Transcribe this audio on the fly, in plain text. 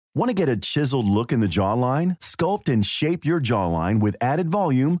Want to get a chiseled look in the jawline? Sculpt and shape your jawline with added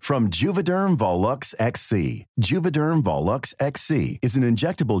volume from Juvederm Volux XC. Juvederm Volux XC is an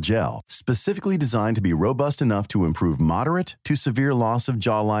injectable gel specifically designed to be robust enough to improve moderate to severe loss of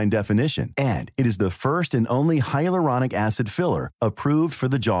jawline definition. And it is the first and only hyaluronic acid filler approved for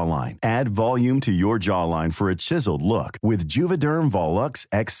the jawline. Add volume to your jawline for a chiseled look with Juvederm Volux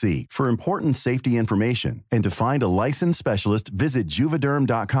XC. For important safety information and to find a licensed specialist, visit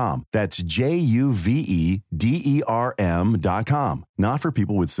juvederm.com. That's JUVEDERM.com. Not for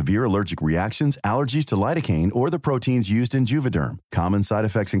people with severe allergic reactions, allergies to lidocaine, or the proteins used in Juvederm. Common side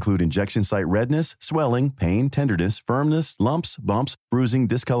effects include injection site redness, swelling, pain, tenderness, firmness, lumps, bumps, bruising,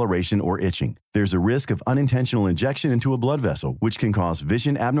 discoloration, or itching. There's a risk of unintentional injection into a blood vessel, which can cause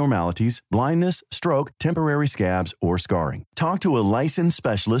vision abnormalities, blindness, stroke, temporary scabs, or scarring. Talk to a licensed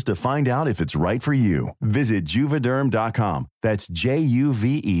specialist to find out if it's right for you. Visit Juvederm.com. That's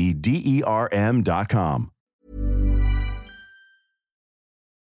JUVEDERM.com.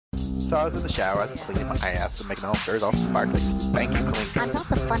 So I was in the shower, I was cleaning my ass and making all sure all sparkly, spanky clean. I'm not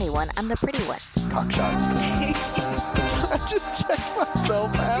the funny one, I'm the pretty one. Cock shots. I just checked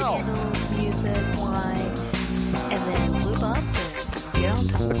myself out. Candles, music, wine, and then lube up and get on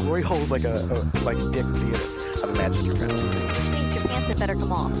top. The glory hole's like a dick theater. I've imagined your friend. Which means your pants had better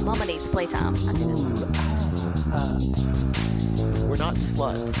come off. Mama needs playtime. We're not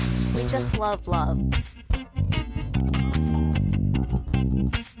sluts. We just love love.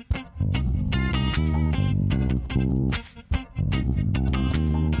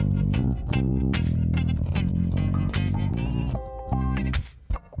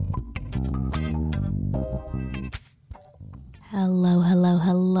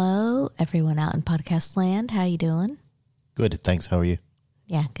 Hello, everyone out in podcast land. How you doing? Good, thanks. How are you?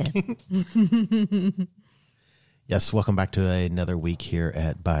 Yeah, good. Yes, welcome back to another week here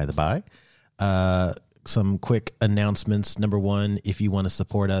at By the By. Some quick announcements. Number one, if you want to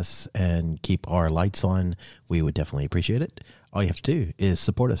support us and keep our lights on, we would definitely appreciate it. All you have to do is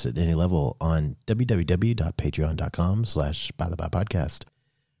support us at any level on www.patreon.com/bythebypodcast.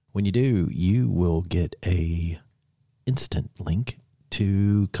 When you do, you will get a instant link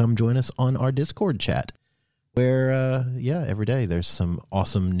to come join us on our Discord chat, where every day there's some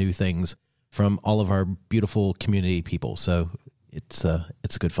awesome new things from all of our beautiful community people. So it's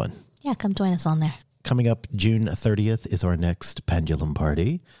good fun. Yeah, come join us on there. Coming up June 30th is our next pendulum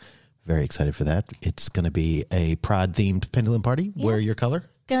party. Very excited for that. It's going to be a pride themed pendulum party. Yes. Wear your color.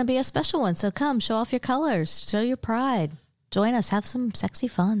 Going to be a special one. So come show off your colors, show your pride, join us, have some sexy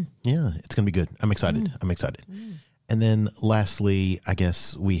fun. Yeah, it's going to be good. I'm excited. And then lastly, I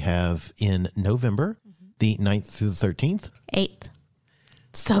guess we have in November, the 9th through the 13th. 8th.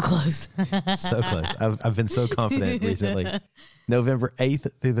 So close. So close. I've been so confident recently. November 8th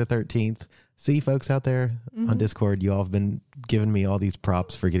through the 13th. See, folks out there on Discord, you all have been giving me all these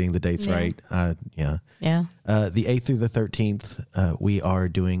props for getting the dates right. The 8th through the 13th, we are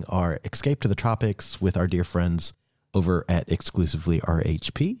doing our Escape to the Tropics with our dear friends over at Exclusively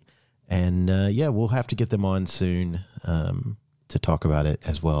RHP. And we'll have to get them on soon to talk about it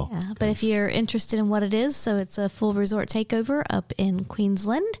as well. Yeah, but if you're interested in what it is, so it's a full resort takeover up in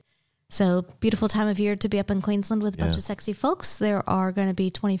Queensland. So beautiful time of year to be up in Queensland with a bunch of sexy folks. There are going to be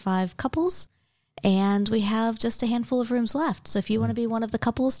 25 couples, and we have just a handful of rooms left. So if you want to be one of the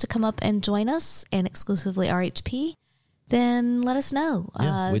couples to come up and join us and Exclusively RHP, then let us know.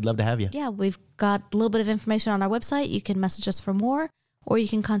 Yeah, we'd love to have you. Yeah, we've got a little bit of information on our website. You can message us for more, or you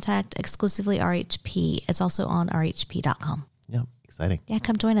can contact Exclusively RHP. It's also on rhp.com. Yeah, exciting. Yeah,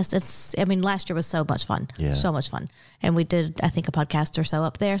 come join us. Last year was so much fun. Yeah. So much fun. And we did, I think, a podcast or so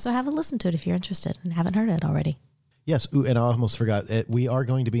up there. So have a listen to it if you're interested and haven't heard it already. Yes. Ooh, and I almost forgot. We are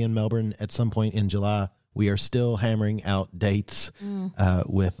going to be in Melbourne at some point in July. We are still hammering out dates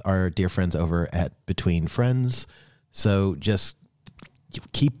with our dear friends over at Between Friends. So just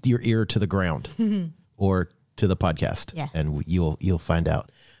keep your ear to the ground or to the podcast, and you'll find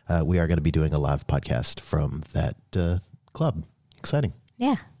out. We are going to be doing a live podcast from that club. Exciting.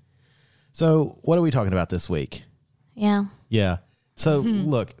 Yeah. So what are we talking about this week? Yeah. Yeah. So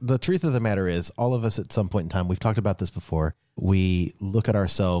look, the truth of the matter is all of us at some point in time, we've talked about this before. We look at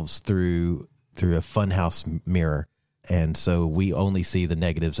ourselves through a funhouse mirror. And so we only see the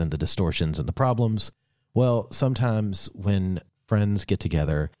negatives and the distortions and the problems. Well, sometimes when friends get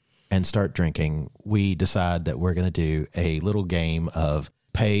together and start drinking, we decide that we're going to do a little game of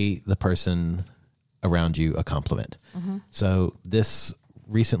pay the person around you a compliment. So this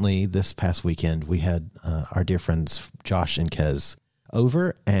past weekend, we had our dear friends Josh and Kez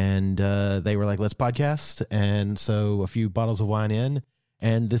over, and they were like, let's podcast. And so a few bottles of wine in,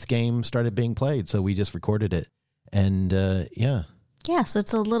 and this game started being played. So we just recorded it. And yeah. Yeah, so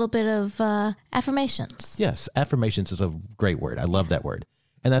it's a little bit of affirmations. Yes, affirmations is a great word. I love that word.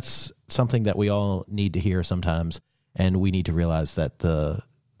 And that's something that we all need to hear sometimes. And we need to realize that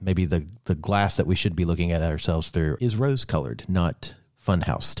maybe the glass that we should be looking at ourselves through is rose-colored, not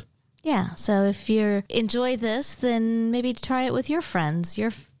funhoused. Yeah, so if you enjoy this, then maybe try it with your friends,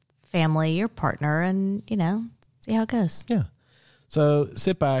 your family, your partner, and, see how it goes. Yeah. So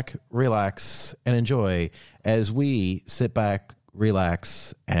sit back, relax, and enjoy as we sit back,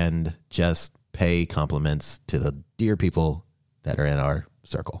 relax, and just pay compliments to the dear people that are in our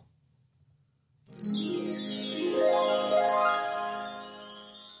circle.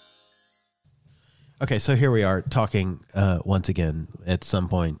 Okay, so here we are talking once again. At some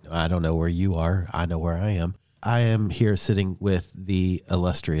point, I don't know where you are. I know where I am. I am here sitting with the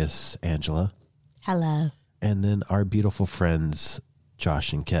illustrious Angela. Hello. And then our beautiful friends,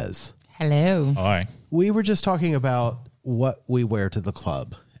 Josh and Kez. Hello. Hi. We were just talking about what we wear to the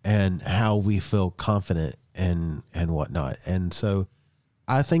club and how we feel confident and whatnot. And so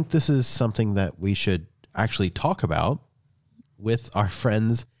I think this is something that we should actually talk about with our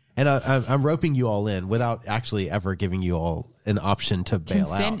friends. And I'm roping you all in without actually ever giving you all an option to bail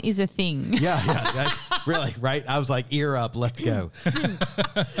out. Consent is a thing. Yeah. Really, right? I was like, ear up, let's go.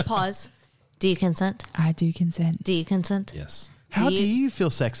 Pause. Do you consent? I do consent. Do you consent? Yes. How do you feel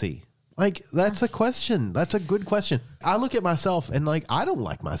sexy? Like, that's a question. That's a good question. I look at myself and, like, I don't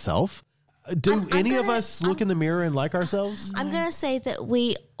like myself. Do I'm any of gonna- us look in the mirror and like ourselves? I'm going to say that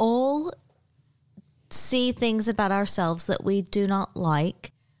we all see things about ourselves that we do not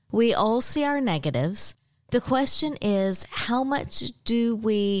like. We all see our negatives. The question is, how much do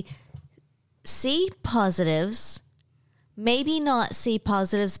we see positives, maybe not see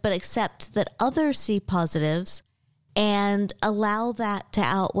positives, but accept that others see positives and allow that to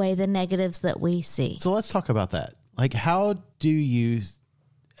outweigh the negatives that we see? So let's talk about that. Like, how do you,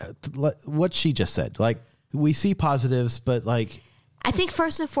 what she just said, like, we see positives, but like, I think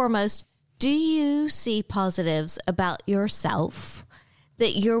first and foremost, do you see positives about yourself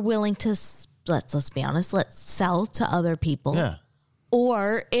that you're willing to, let's be honest, let's sell to other people? yeah.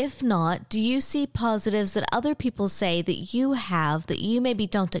 Or if not, do you see positives that other people say that you have that you maybe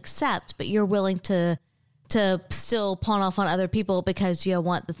don't accept, but you're willing to still pawn off on other people because you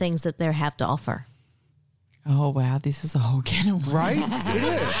want the things that they have to offer? Oh, wow. This is a whole can of worms. Right? It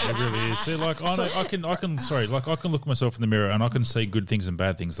is. It really is. See, like, I can look at myself in the mirror and I can see good things and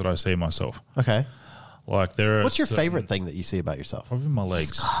bad things that I see in myself. Okay. Like, there are. What's your certain- favorite thing that you see about yourself? Probably my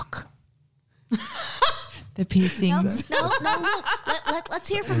legs. Cock. The piercings. No, look. Let's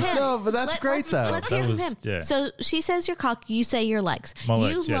hear from him. No, but that's great, though. Let's hear That from was- him. yeah. So she says your cock, you say your legs. My You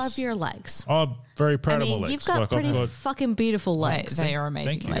legs, yes. love your legs. I'm very proud I mean, of my legs. you've got Like, pretty I've got, fucking beautiful legs. They are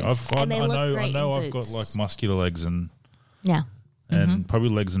amazing. thank you. legs. I And they look know great in I've got boots. like muscular legs and Yeah. probably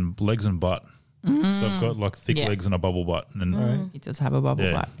legs and butt. So I've got like thick Yeah. legs and a bubble butt and He does have a bubble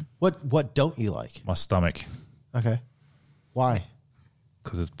Yeah. butt. What don't you like? my stomach Okay. Why?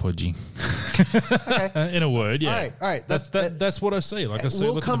 because it's pudgy. Okay. In a word, yeah. All right. That's what I see. Like I see.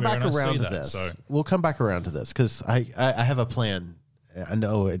 We'll look come in the back mirror and I around see to that, this. So We'll come back around to this because I have a plan. I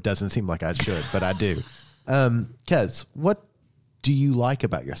know it doesn't seem like I should, but I do. Kez, what do you like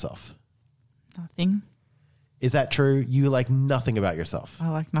about yourself? Nothing. Is that true? You like nothing about yourself? I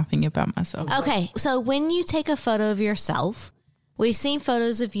like nothing about myself. Okay, so when you take a photo of yourself, we've seen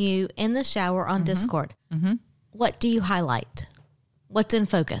photos of you in the shower on Discord. Mm-hmm. What do you highlight? What's in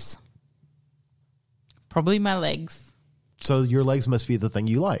focus? Probably my legs. So your legs must be the thing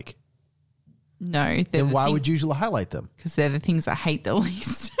you like. No. Then why would you usually highlight them? Because they're the things I hate the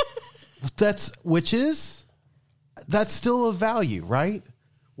least. That's still a value, right?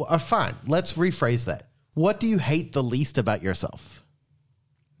 Well, fine. Let's rephrase that. What do you hate the least about yourself?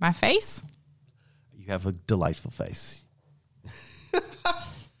 My face? You have a delightful face.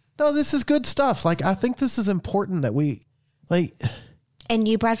 No, this is good stuff. Like, I think this is important that we, like, And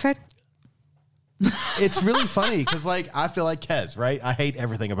you, Bradford? it's really funny because, like, I feel like Kez, right? I hate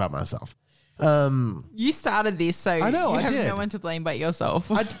everything about myself. You started this, so I know, you I have did. no one to blame but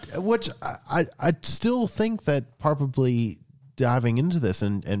yourself. I still think that probably diving into this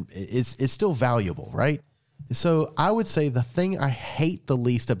and it's still valuable, right? So I would say the thing I hate the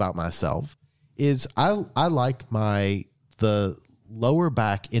least about myself is I like the lower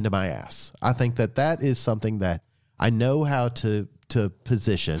back into my ass. I think that is something that I know how to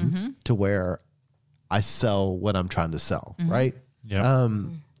position to where I sell what I'm trying to sell, right? yeah.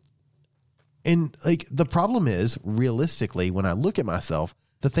 And like the problem is, realistically, when I look at myself,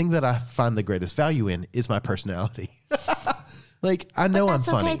 the thing that I find the greatest value in is my personality. Like, I know I'm that's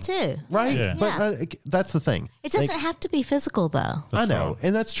funny. okay too. Right? Yeah. But that's the thing. It doesn't Like, have to be physical though. I know, right.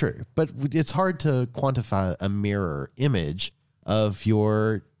 and that's true. But it's hard to quantify a mirror image of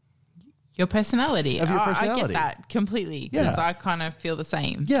your personality. Of your I personality. get that completely because Yeah. I kind of feel the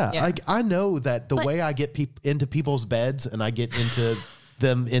same. Yeah, like I know that the way I get into people's beds and I get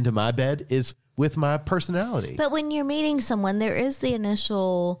into my bed is with my personality. But when you're meeting someone, there is the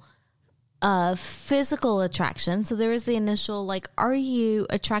initial physical attraction. So there is the initial, like, are you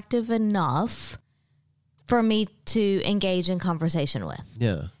attractive enough for me to engage in conversation with?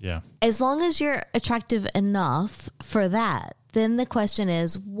 Yeah. Yeah. As long as you're attractive enough for that, then the question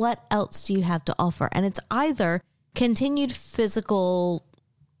is, what else do you have to offer? And it's either continued physical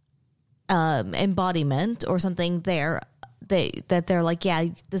embodiment or something there that they're like, yeah,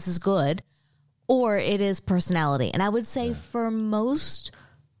 this is good, or it is personality. And I would say for most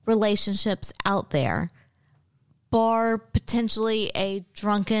relationships out there, bar potentially a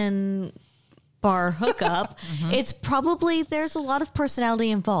drunken bar hookup, it's probably there's a lot of personality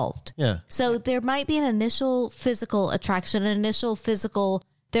involved. Yeah. So there might be an initial physical attraction,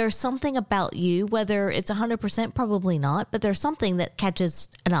 there's something about you, whether it's 100%, probably not, but there's something that catches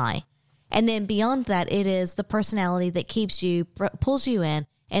an eye. And then beyond that, it is the personality that keeps you, pulls you in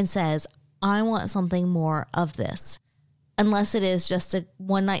and says, I want something more of this. Unless it is just a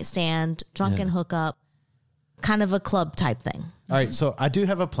one night stand, drunken hookup, kind of a club type thing. All right, so I do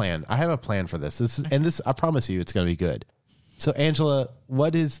have a plan. I have a plan for this. This I promise you it's going to be good. So Angela,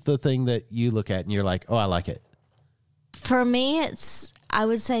 what is the thing that you look at and you're like, oh, I like it? For me, it's, I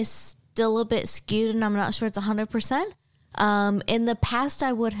would say, still a bit skewed, and I'm not sure it's 100%. In the past,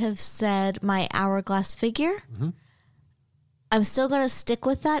 I would have said my hourglass figure. Mm-hmm. I'm still going to stick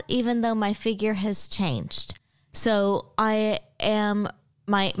with that, even though my figure has changed. So I am,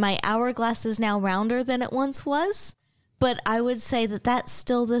 my hourglass is now rounder than it once was, but I would say that that's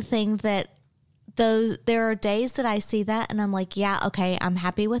still the thing that there are days that I see that and I'm like, yeah, okay, I'm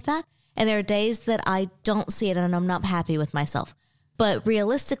happy with that. And there are days that I don't see it and I'm not happy with myself. But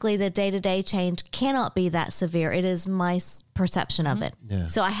realistically, the day-to-day change cannot be that severe. It is my perception of it. Yeah.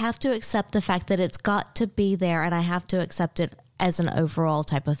 So I have to accept the fact that it's got to be there, and I have to accept it as an overall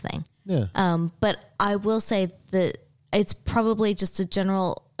type of thing. Yeah. But I will say that it's probably just a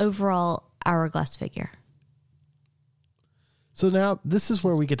general overall hourglass figure. So now this is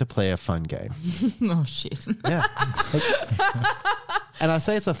where we get to play a fun game. Oh, shit. Yeah. And I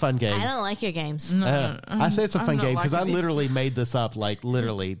say it's a fun game. I don't like your games. I say it's a fun not game because I liking this. literally made this up like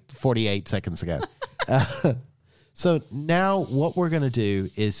literally 48 seconds ago. So now what we're going to do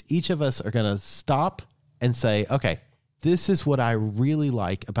is each of us are going to stop and say, okay, this is what I really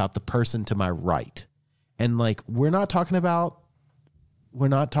like about the person to my right. And like, we're not talking about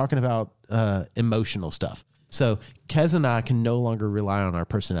emotional stuff. So Kez and I can no longer rely on our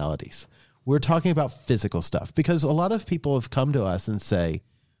personalities. We're talking about physical stuff because a lot of people have come to us and say,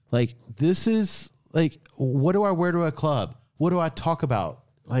 like, this is like, what do I wear to a club? What do I talk about?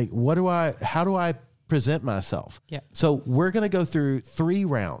 Like, how do I present myself? Yeah. So we're going to go through 3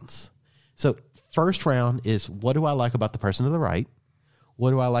 rounds. So first round is, what do I like about the person to the right? What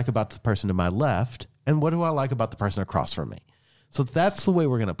do I like about the person to my left? And what do I like about the person across from me? So that's the way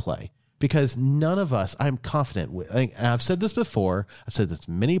we're going to play. Because none of us, I'm confident with, and I've said this before, I've said this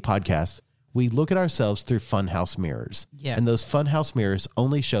in many podcasts, we look at ourselves through funhouse mirrors. Yeah. And those funhouse mirrors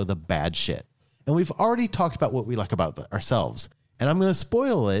only show the bad shit. And we've already talked about what we like about ourselves. And I'm going to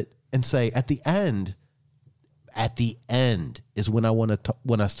spoil it and say at the end is when I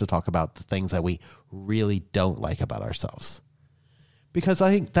want us to talk about the things that we really don't like about ourselves. Because I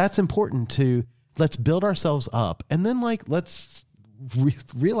think that's important let's build ourselves up. And then let's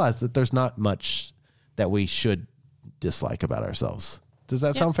realize that there's not much that we should dislike about ourselves. Does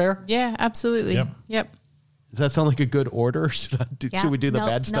that sound fair? Yeah, absolutely. Yep. Does that sound like a good order? Should we do the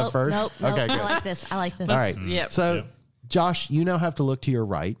bad stuff first? Nope. Okay, good. I like this. All right. Yep. So, Yep. Josh, you now have to look to your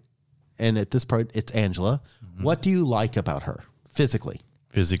right. And at this point, it's Angela. Mm-hmm. What do you like about her physically?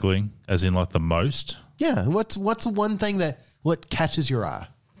 Physically, as in like the most? Yeah. What's one thing what catches your eye?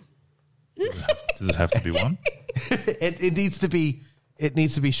 Does it have to be one? It needs to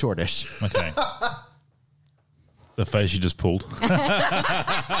be shortish. Okay. The face you just pulled.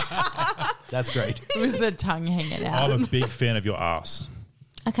 That's great. It was the tongue hanging out. I'm a big fan of your ass.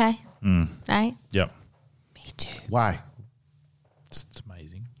 Okay. All right. Yep. Me too. Why? It's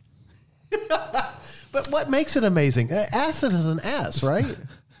amazing. But what makes it amazing? Acid is an ass, right?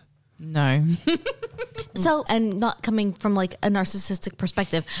 No. So, and not coming from like a narcissistic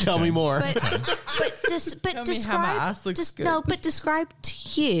perspective, Tell me more. but Tell me how describe. my ass looks good. No, but describe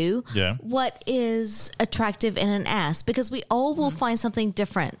to you what is attractive in an ass, because we all will find something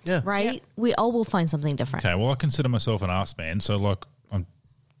different, right? Yeah. We all will find something different. Okay, well, I consider myself an ass man, so like I'm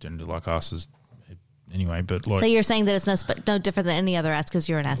generally like asses anyway. But like, So you're saying that it's no different than any other ass because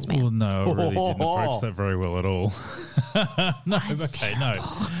you're an ass man. well, no, I really didn't approach that very well at all. No, okay, no,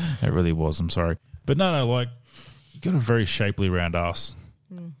 it really was. I'm sorry, but no, like you got a very shapely round ass.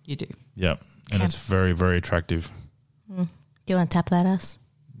 You do. Yeah, and it's very, very attractive. Do you want to tap that ass?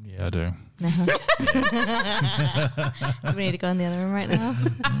 Yeah, I do. Do we need to go in the other room right now?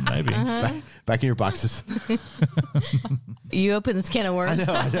 Maybe. Back in your boxes. You open this can of worms.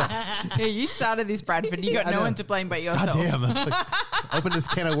 I know. Yeah, you started this, Bradford. You got no one to blame but yourself. God damn. I was like, open this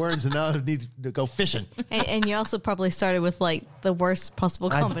can of worms and now I need to go fishing. And you also probably started with like the worst possible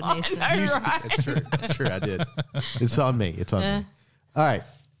combination. It's true. I did. It's on me. It's on me. All right.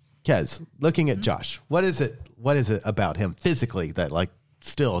 Kez, looking at Josh, what is it about him physically that like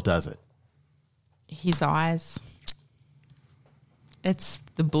still does it? His eyes. It's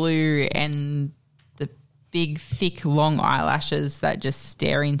the blue and the big, thick, long eyelashes that just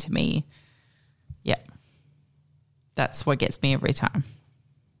stare into me. Yeah. That's what gets me every time.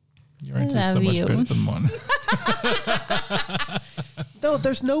 Your answer's so much better than mine. No,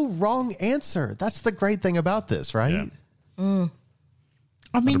 there's no wrong answer. That's the great thing about this, right? Yeah.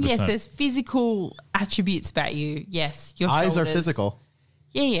 I mean, 100%. yes, there's physical attributes about you. Yes, your Eyes shoulders. are physical.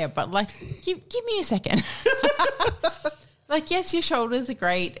 Yeah, but like, give me a second. Like, yes, your shoulders are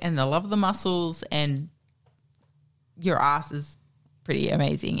great and I love the muscles and your ass is pretty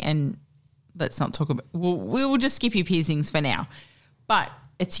amazing. And let's not talk about, we'll just skip your piercings for now. But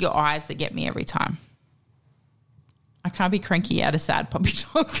it's your eyes that get me every time. I can't be cranky at a sad puppy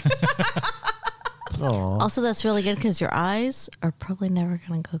dog. Also, that's really good because your eyes are probably never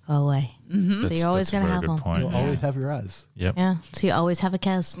going to go away. Mm-hmm. So you're always going to have them. Point. You'll always have your eyes. Yep. Yeah. So you always have a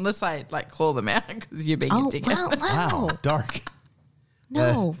Kez. Unless I like claw them out because you're being a dickhead. Wow. Wow, dark.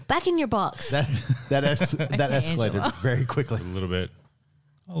 No, back in your box. That escalated Angela. very quickly. A little bit.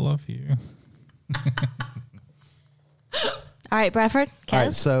 I love you. All right, Bradford, Kez. All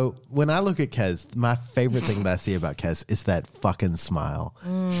right, so when I look at Kez, my favorite thing that I see about Kez is that fucking smile.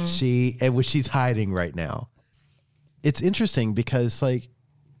 Which she's hiding right now. It's interesting because like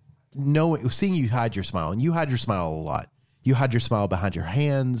seeing you hide your smile, and you hide your smile a lot. You hide your smile behind your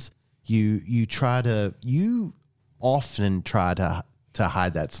hands. You often try to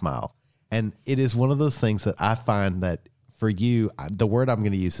hide that smile. And it is one of those things that I find that for you, the word I'm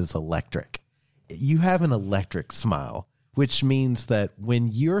going to use is electric. You have an electric smile, which means that when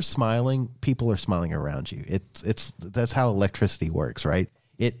you're smiling, people are smiling around you. That's how electricity works, right?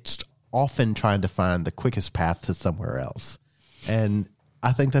 It's often trying to find the quickest path to somewhere else. And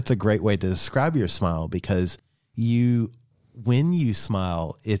I think that's a great way to describe your smile because when you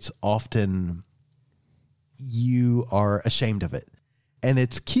smile, it's often you are ashamed of it. And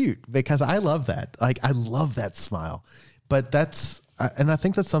it's cute because I love that. Like, I love that smile. But and I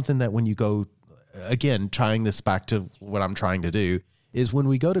think that's something that when you go, again, trying this back to what I'm trying to do, is when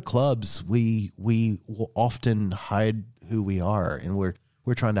we go to clubs, we will often hide who we are, and we're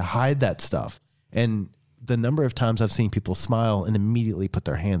trying to hide that stuff. And the number of times I've seen people smile and immediately put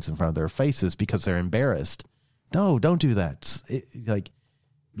their hands in front of their faces because they're embarrassed. No, don't do that.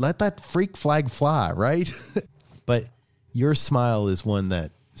 Let that freak flag fly, right? But your smile is one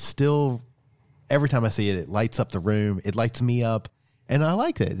that still, every time I see it, it lights up the room. It lights me up. And I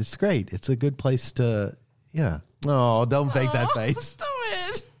like it. It's great. It's a good place to, yeah. Oh, don't fake that face. Stop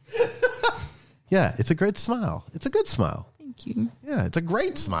it. Yeah, it's a great smile. It's a good smile. Thank you. Yeah, it's a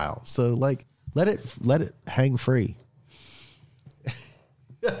great smile. So like, let it hang free.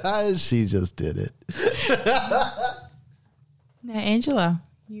 She just did it. Now, Angela,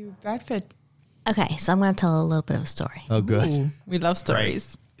 you Bradford. Okay, so I'm going to tell a little bit of a story. Oh, good. Ooh, we love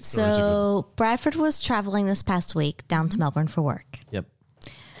stories. So Bradford was traveling this past week down to Melbourne for work. Yep.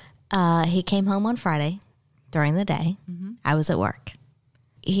 He came home on Friday during the day. I was at work.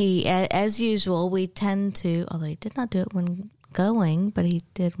 He, as usual, we tend to, although he did not do it when going, but he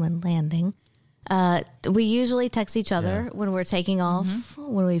did when landing. We usually text each other when we're taking off,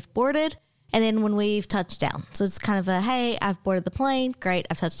 when we've boarded, and then when we've touched down. So it's kind of a, hey, I've boarded the plane. Great.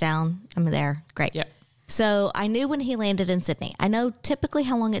 I've touched down. I'm there. Great. Yep. So I knew when he landed in Sydney. I know typically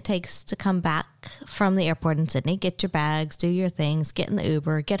how long it takes to come back from the airport in Sydney, get your bags, do your things, get in the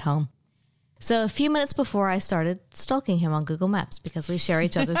Uber, get home. So a few minutes before I started stalking him on Google Maps because we share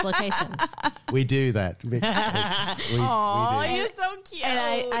each other's locations. We do that. We do. You're so cute.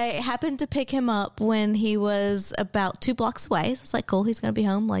 And I happened to pick him up when he was about 2 blocks away. So it's like, cool, he's going to be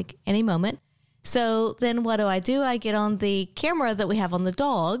home like any moment. So then what do? I get on the camera that we have on the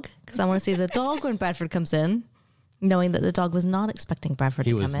dog because I want to see the dog when Bradford comes in, knowing that the dog was not expecting Bradford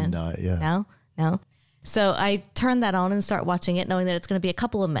to come in. He was not, yeah. No. So I turn that on and start watching it, knowing that it's going to be a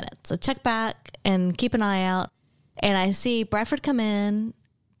couple of minutes. So check back and keep an eye out. And I see Bradford come in,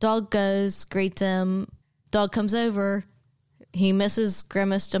 dog goes, greets him, dog comes over. He misses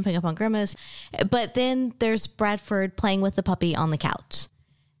Grimace, jumping up on Grimace. But then there's Bradford playing with the puppy on the couch.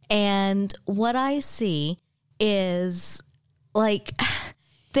 And what I see is like,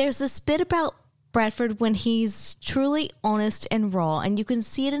 there's this bit about Bradford when he's truly honest and raw, and you can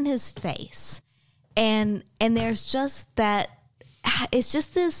see it in his face. And there's just that, it's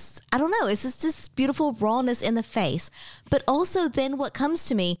just this, I don't know, it's just this beautiful rawness in the face. But also then what comes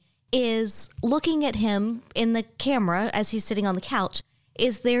to me is looking at him in the camera as he's sitting on the couch,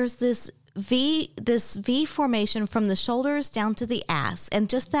 is there's this V formation from the shoulders down to the ass, and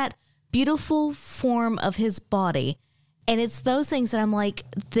just that beautiful form of his body. And it's those things that I'm like,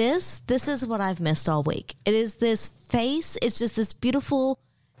 this is what I've missed all week. It is this face. It's just this beautiful,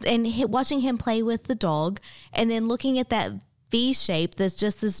 and watching him play with the dog, and then looking at that V shape. That's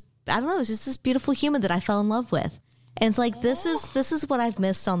just this, I don't know, it's just this beautiful human that I fell in love with. And it's like, this is what I've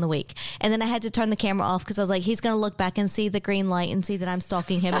missed on the week. And then I had to turn the camera off because I was like, he's going to look back and see the green light and see that I'm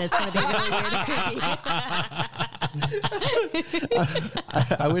stalking him, and it's going to be really weird and creepy.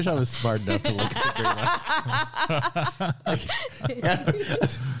 I wish I was smart enough to look at the green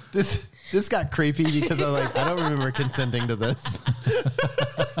light. This got creepy because I don't remember consenting to this.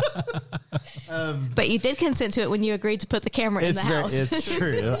 But you did consent to it when you agreed to put the camera in the house. It's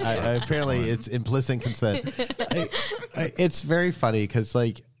true. Apparently, it's implicit consent. It's very funny because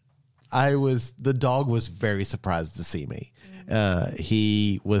the dog was very surprised to see me.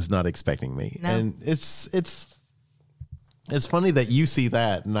 He was not expecting me, and it's funny that you see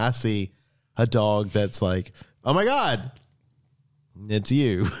that, and I see a dog that's like, oh my God, it's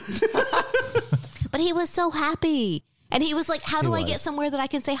you. But he was so happy. And he was like, how do I get somewhere that I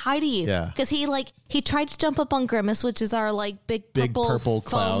can say hi to you? Yeah. Because he tried to jump up on Grimace, which is our big purple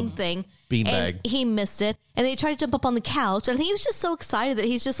cloud thing. Beanbag. And he missed it. And then he tried to jump up on the couch. And he was just so excited that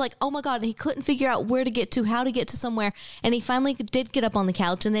he's just like, oh my God. And he couldn't figure out how to get to somewhere. And he finally did get up on the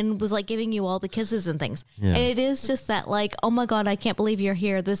couch and then was giving you all the kisses and things. Yeah. And it is just that oh my God, I can't believe you're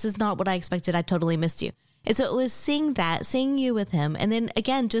here. This is not what I expected. I totally missed you. And so it was seeing you with him. And then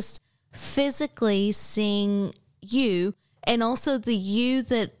again, just physically seeing you, and also the you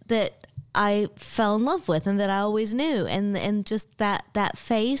that I fell in love with and that I always knew, and just that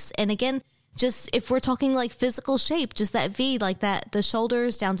face. And again, just if we're talking physical shape, just that V, that, the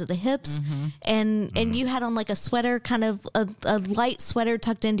shoulders down to the hips, and you had on a sweater, kind of a light sweater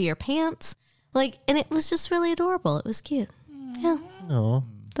tucked into your pants, and it was just really adorable. It was cute. Yeah. Oh,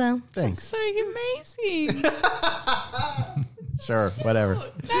 so thanks. So amazing. Sure, whatever. No,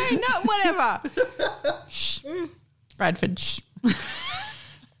 not whatever. Shh. Bradford, shh.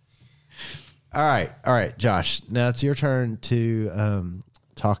 All right, Josh. Now it's your turn to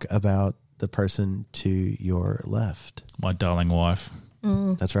talk about the person to your left. My darling wife.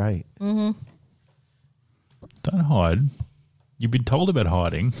 That's right. Mm-hmm. Don't hide. You've been told about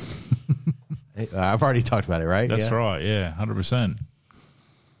hiding. I've already talked about it, right? That's right. Yeah, 100%.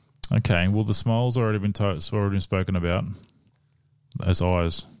 Okay. Well, the smile's already been spoken about. Those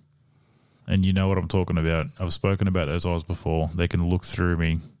eyes. And you know what I'm talking about. I've spoken about those eyes before. They can look through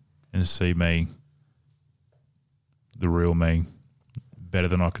me and see me, the real me, better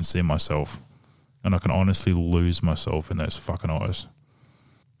than I can see myself. And I can honestly lose myself in those fucking eyes.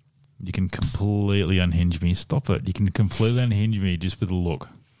 You can completely unhinge me. Stop it. You can completely unhinge me just with a look.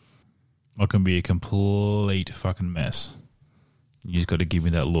 I can be a complete fucking mess. You just got to give me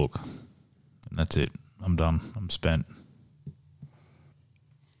that look. And that's it. I'm done. I'm spent.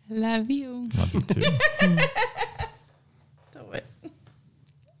 Love you. Love you too. Do it.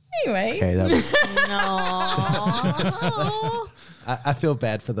 Anyway. Okay, that was. No. I feel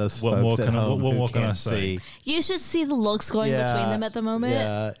bad for those What folks more at can I- home what who more can I can't say? see. You should see the looks going between them at the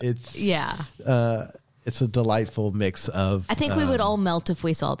moment. Yeah, it's a delightful mix of. I think we would all melt if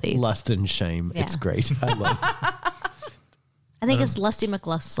we saw these. Lust and shame. Yeah. It's great. I love it. I think it's Lusty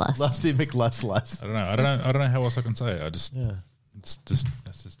McLust. Lusty McLust. I don't know how else I can say it. It's just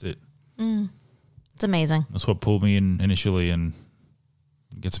that's just it. It's amazing. That's what pulled me in initially and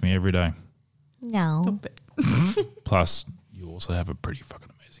gets me every day. No. Plus, you also have a pretty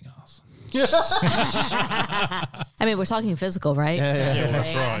fucking amazing ass. I mean, we're talking physical, right? Yeah, well,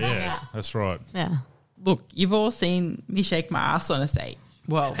 that's right. Yeah, that's right. Yeah. Look, you've all seen me shake my ass on a stage.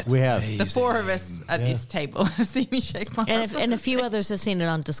 Well, We have. the four of us at this table have seen me shake my ass. And a few others have seen it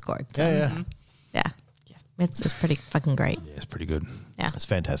on Discord. So. Yeah. It's pretty fucking great. Yeah, it's pretty good. Yeah. It's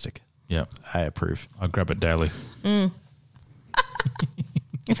fantastic. Yeah. I approve. I grab it daily.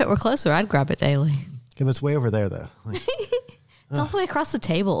 If it were closer, I'd grab it daily. If it's way over there, though. Like, It's all the way across the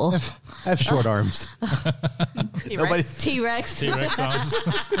table. I have short arms. Nobody. T-Rex. T-Rex arms.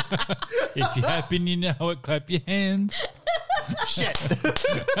 If you're happy and you know it, clap your hands. Shit.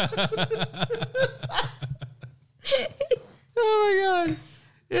 Oh my god.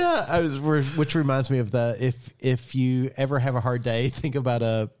 Yeah, which reminds me of the if you ever have a hard day, think about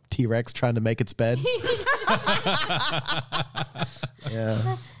a T-Rex trying to make its bed.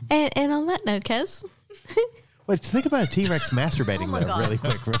 Yeah. And on that note, Kez. Wait, think about a T-Rex masturbating Oh my though, God. really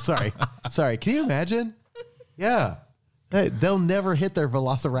quick. Sorry. Can you imagine? Yeah. Hey, they'll never hit their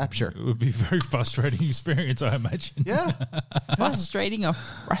velociraptor. It would be a very frustrating experience, I imagine. Yeah. Frustrating or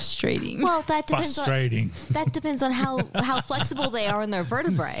frustrating? Well, that depends Frustrating. on how flexible they are in their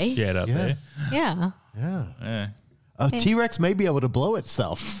vertebrae. Get up Yeah. there. Yeah. Yeah. Yeah. A T-Rex may be able to blow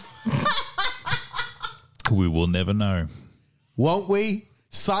itself. We will never know. Won't we?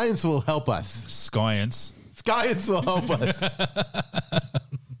 Science will help us. Science. Science will help us.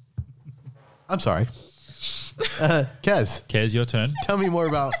 I'm sorry. Kez, Kaz, your turn. tell me more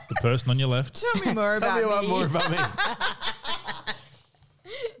about. The person on your left. Tell me more Tell about me more about me.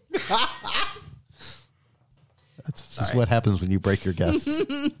 This is what happens when you break your guests.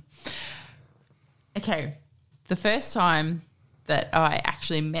 Okay. The first time that I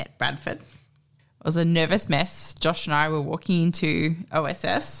actually met Bradford was a nervous mess. Josh and I were walking into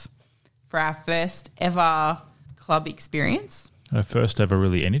OSS for our first ever club experience. Our first ever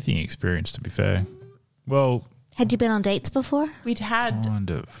really anything experience, to be fair. Well, Had you been on dates before? We'd had kind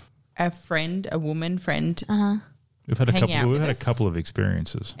of. a woman friend, We've had a hang out couple. We've with had a us. couple of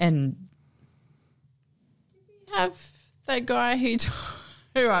experiences. and we have that guy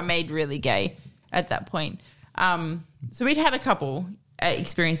who I made really gay at that point. So we'd had a couple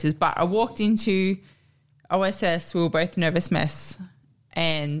experiences, but I walked into OSS. We were both nervous mess,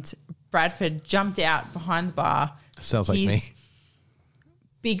 and Bradford jumped out behind the bar. Sounds like His me.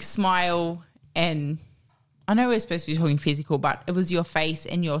 Big smile, and I know we're supposed to be talking physical, but it was your face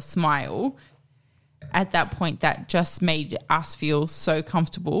and your smile at that point that just made us feel so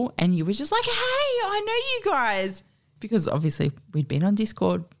comfortable. And you were just like, hey, I know you guys. Because obviously we'd been on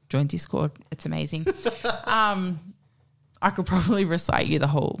Discord, joined Discord. It's amazing. I could probably recite you the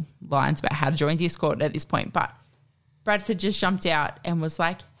whole lines about how to join Discord at this point. But Bradford just jumped out and was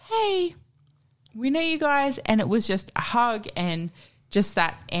like, hey, we know you guys. And it was just a hug and just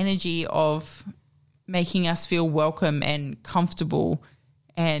that energy of making us feel welcome and comfortable.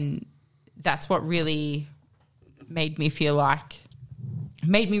 And that's what really made me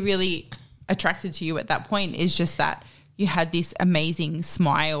really attracted to you at that point, is just that you had this amazing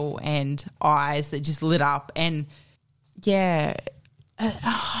smile and eyes that just lit up. And yeah,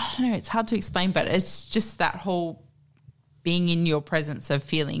 I don't know, it's hard to explain, but it's just that whole being in your presence of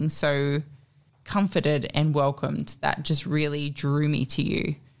feeling so comforted and welcomed that just really drew me to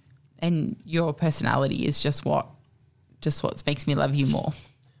you. And your personality is just what makes me love you more.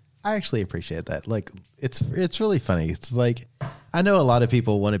 I actually appreciate that. Like, it's really funny. It's like, I know a lot of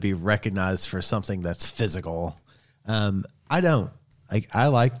people want to be recognized for something that's physical. I don't. I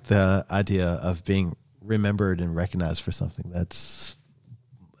like the idea of being remembered and recognized for something that's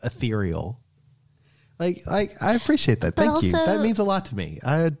ethereal. Like, I appreciate that. But Thank you. also- That means a lot to me.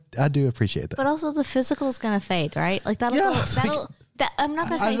 I do appreciate that. But also the physical is going to fade, right? Like I'm not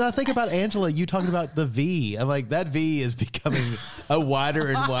going to say. I think about Angela, you talking about the V. I'm like, that V is becoming a wider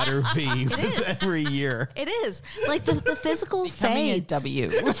and wider V with every year. It is. Like the physical Becoming a fades. W.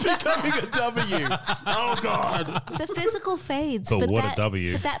 It's becoming a W. Oh, God. The physical fades. But what a that,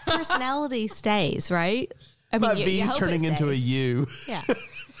 W. But that personality stays, right? I My you V's hope it turning into a stays. U. Yeah.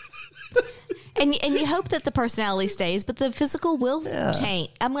 And you hope that the personality stays, but the physical will change.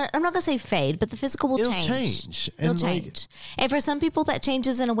 I'm not going to say fade, but the physical will It'll change. change. It'll And, like- change. And for some people, that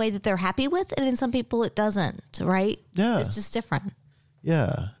changes in a way that they're happy with, and in some people, it doesn't. Right? Yeah. It's just different.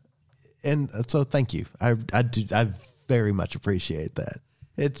 Yeah. And so thank you. I very much appreciate that.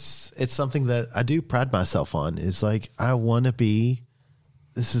 It's something that I do pride myself on, is like, I want to be,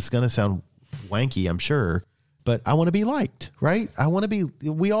 this is going to sound wanky, I'm sure, but I want to be liked, right?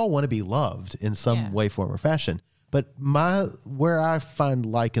 We all want to be loved in some way, form, or fashion. But where I find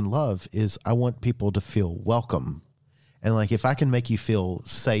like and love is I want people to feel welcome. And like, if I can make you feel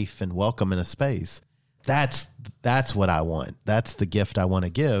safe and welcome in a space, that's what I want. That's the gift I want to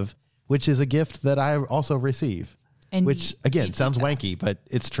give, which is a gift that I also receive. And which you again did sounds that. wanky, but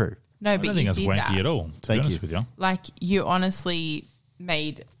it's true. No, I but don't you think that's did wanky that. at all, to Thank be honest you. with you. Like, you honestly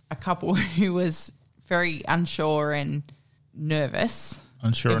made a couple who was very unsure and nervous.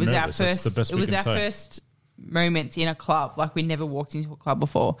 Unsure and nervous. That's the best we can say. It was our first moments in a club. Like, we never walked into a club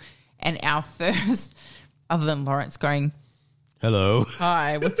before. And our first, other than Lawrence going, hello.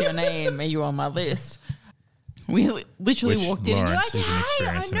 hi, what's your name? Are you on my list? We literally walked in Lawrence and you're like,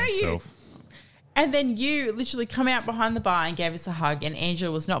 hey, I know you. And then you literally come out behind the bar and gave us a hug, and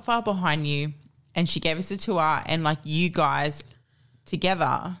Angela was not far behind you, and she gave us a tour, and like, you guys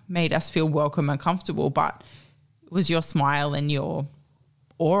together made us feel welcome and comfortable. But it was your smile and your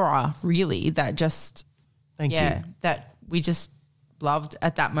aura really that just Thank you. that we just loved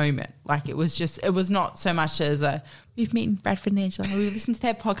at that moment. Like, it was not so much as we've met Bradford and Angela, we listened to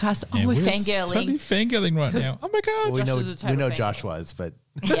their podcast, we're fangirling. Totally fangirling right now. Oh my God. Well, we know Josh was, but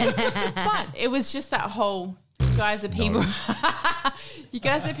yes. But it was just that whole, you guys are people. You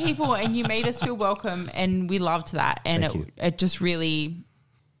guys are people, and you made us feel welcome, and we loved that. And it just really,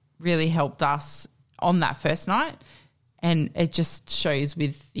 really helped us on that first night. And it just shows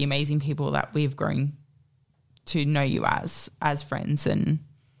with the amazing people that we've grown to know you as friends, and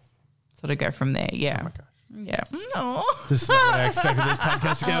sort of go from there. Yeah. Oh my gosh. Yeah. No. This is not what I expected this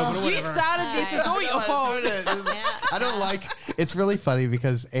podcast to go. But you started this. It's all your fault. I don't like. It's really funny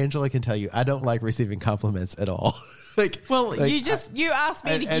because Angela can tell you I don't like receiving compliments at all. You asked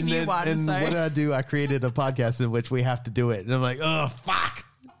me to give you one. And what did I do? I created a podcast in which we have to do it, and I'm like, oh fuck.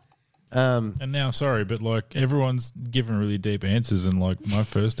 And now, sorry, but like, everyone's given really deep answers, and like, my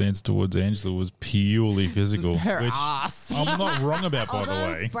first answer towards Angela was purely physical, Her which ass. I'm not wrong about, by the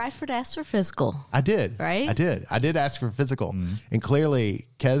way. Bradford asked for physical. I did. Right? I did ask for physical. And clearly,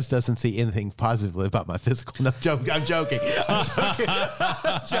 Kez doesn't see anything positively about my physical. No, I'm joking.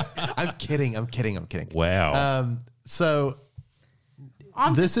 I'm kidding. Wow. So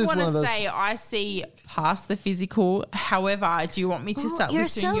I this just is want one of to those. say I see past the physical. However, do you want me to start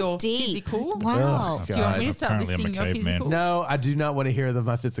listing your physical? Wow. Oh, Do you want me to start Apparently I'm listing a your caveman. physical? No, I do not want to hear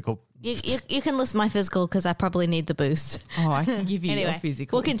my physical. You can list my physical because I probably need the boost. Oh, I can give you Anyway, your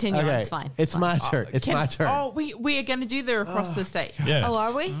physical. we'll continue on. Okay, It's fine. It's my turn. It's my turn. Oh, we are going to do the across the state. Yeah. Oh,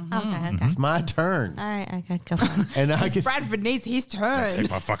 are we? Okay. It's my turn. All right. Okay. Go on. And I get Bradford needs his turn. Take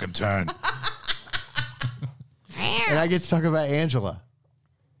my fucking turn. to talk about Angela.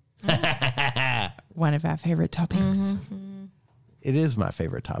 One of our favorite topics. It is my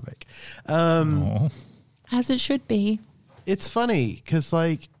favorite topic. As it should be. It's funny because,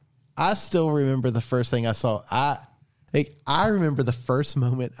 like, I still remember the first thing I saw. I remember the first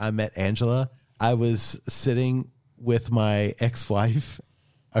moment I met Angela. I was sitting with my ex-wife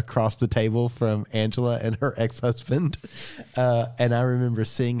across the table from Angela and her ex-husband. And I remember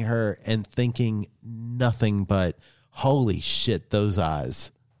seeing her and thinking nothing but, holy shit, those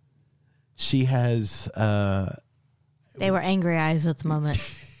eyes. She has... They were angry eyes at the moment.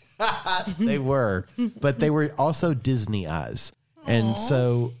 They were, but they were also Disney eyes. Aww. And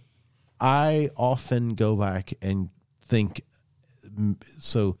so I often go back and think,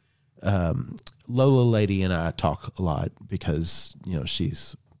 Lola Lady and I talk a lot because,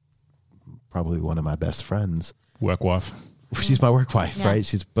 she's probably one of my best friends. Work wife. She's my work wife, right?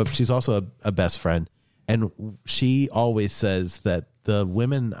 She's also a best friend. And she always says that the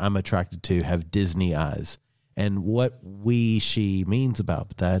women I'm attracted to have Disney eyes. And what she means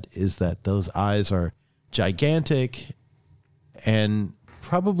about that is that those eyes are gigantic and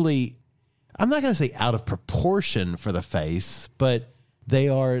probably, I'm not going to say out of proportion for the face, but they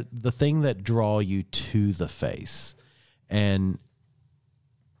are the thing that draw you to the face. And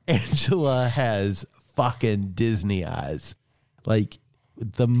Angela has fucking Disney eyes. Like,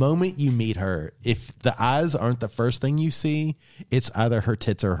 the moment you meet her, if the eyes aren't the first thing you see, it's either her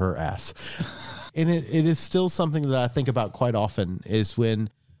tits or her ass. And it is still something that I think about quite often is when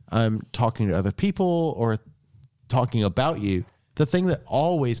I'm talking to other people or talking about you, the thing that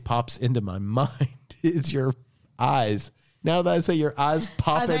always pops into my mind is your eyes. Now that I say your eyes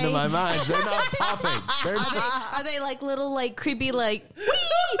pop into my mind, they're not popping. Are they like little, like creepy, like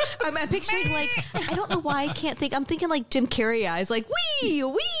wee? I'm picturing like, I don't know why I can't think. I'm thinking like Jim Carrey eyes, like wee,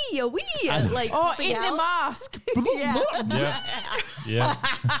 wee, wee, like in the mask. Yeah.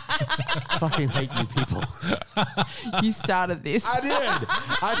 Fucking hate you people. You started this.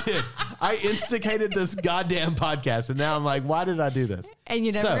 I did. I instigated this goddamn podcast, and now I'm like, why did I do this? And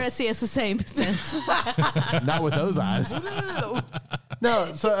you're never going to see us the same since. Not with those eyes.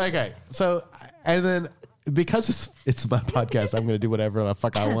 No, so, okay. So, and then because it's my podcast, I'm going to do whatever the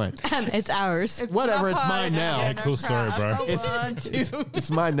fuck I want. It's ours. Whatever, it's mine now. Yeah, cool story, bro.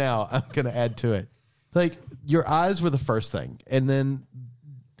 It's mine now. I'm going to add to it. Like, your eyes were the first thing. And then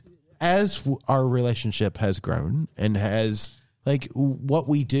as our relationship has grown and has, like, what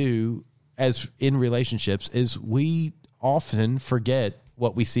we do as in relationships is we often forget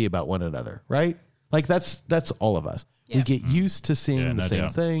what we see about one another, right? Like that's all of us. Yeah. We get used to seeing the same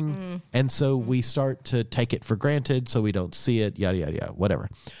thing. And so we start to take it for granted. So we don't see it, yada, yada, yada, whatever.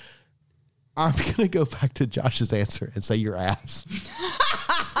 I'm going to go back to Josh's answer and say your ass.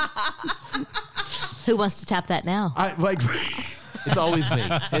 Who wants to tap that now? It's always me.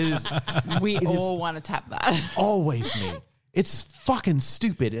 We all want to tap that. Always me. It's fucking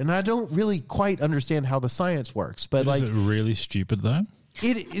stupid. And I don't really quite understand how the science works. But is it really stupid though?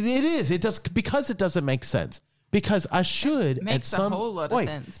 It is. It does because it doesn't make sense. Because I should it makes a whole lot of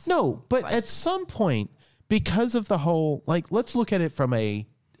sense. No, but at some point, because of the whole let's look at it from a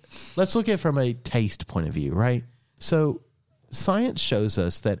taste point of view, right? So science shows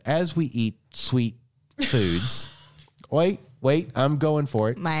us that as we eat sweet foods, wait, I'm going for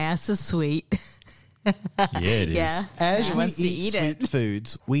it. My ass is sweet. Yeah, it is. Yeah. As we eat sweet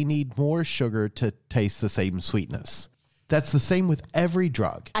foods, we need more sugar to taste the same sweetness. That's the same with every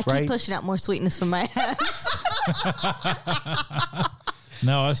drug. I keep pushing out more sweetness from my ass.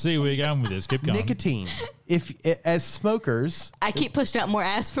 No, I see where you're going with this. Keep going. Nicotine. As smokers, I keep pushing out more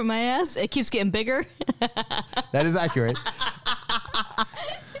ass from my ass. It keeps getting bigger. That is accurate.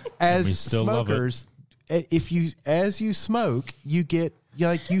 As smokers, as you smoke, you get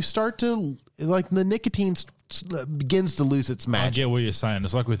you start to the nicotine begins to lose its magic. I get what you're saying.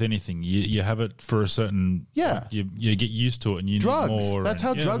 It's like with anything. You have it for a certain... Yeah. You get used to it and you drugs. need more. That's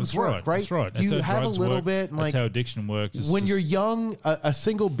how drugs work, right? That's right. That's you how have a drugs little work. bit. And that's how addiction works. When you're young, a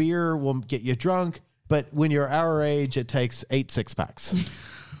single beer will get you drunk. But when you're our age, it takes 8 6-packs.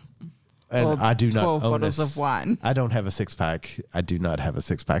 And I do not 12 own bottles of wine. I don't have a 6-pack. I do not have a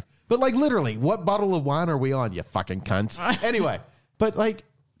 6-pack. But literally, what bottle of wine are we on, you fucking cunts? Anyway, but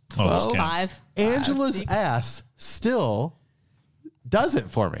 5. Angela's ass still does it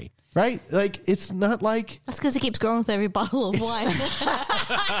for me, right? It's not like... That's because it keeps growing with every bottle of wine.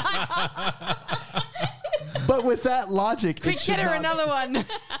 But with that logic... Quick, get her another one.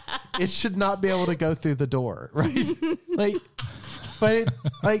 It should not be able to go through the door, right?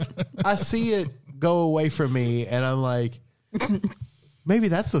 I see it go away from me and I'm like... Maybe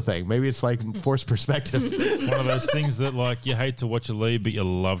that's the thing. Maybe it's forced perspective. One of those things that you hate to watch her leave, but you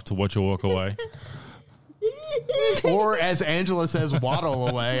love to watch her walk away. Or as Angela says, waddle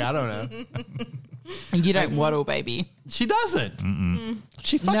away. I don't know. You don't waddle, baby. She doesn't.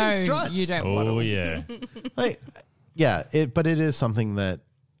 She fucking struts. You don't waddle. Oh, yeah. But it is something that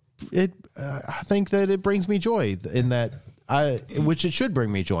I think that it brings me joy in that which it should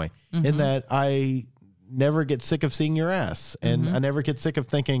bring me joy in that I never get sick of seeing your ass. And I never get sick of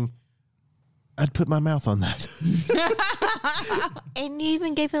thinking, I'd put my mouth on that. And you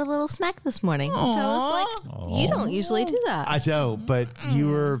even gave it a little smack this morning. Which I was like, you don't usually do that. I don't, but you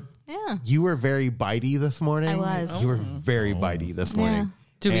were very bitey this morning. I was. You were very bitey this morning. Yeah.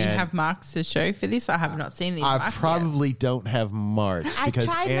 Do we have marks to show for this? I have not seen these marks I probably don't have marks because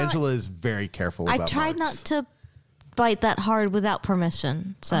Angela is very careful about marks. I tried not to bite that hard without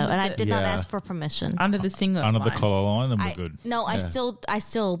permission. So, and I did not ask for permission. Under the singlet Under line. the collar line, then we're good. No, I still,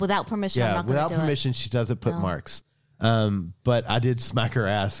 without permission, I'm not going to do it. Without permission, she doesn't put marks. But I did smack her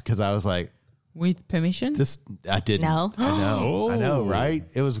ass because I was like, with permission? I didn't. No. I know, right?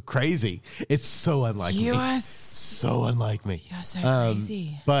 It was crazy. It's so unlike me. You are so unlike me. You're so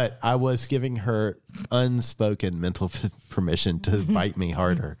crazy. But I was giving her unspoken mental permission to bite me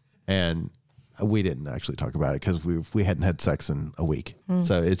harder. And we didn't actually talk about it because we hadn't had sex in a week.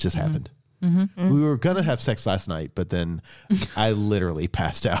 So it just happened. We were going to have sex last night, but then I literally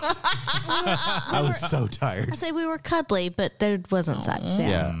passed out. I was so tired. I say we were cuddly, but there wasn't sex.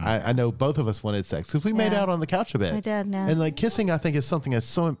 Yeah, I know both of us wanted sex because we made out on the couch a bit. We did, yeah. And kissing, I think, is something that's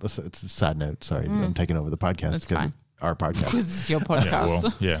so... It's a side note. Sorry, I'm taking over the podcast because it's our podcast. This is your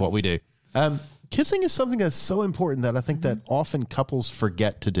podcast. Yeah. What we do. Kissing is something that's so important that I think that often couples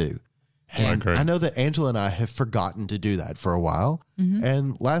forget to do. And I agree. I know that Angela and I have forgotten to do that for a while.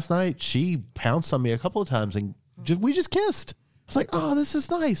 And last night she pounced on me a couple of times and we just kissed. I was like, oh, this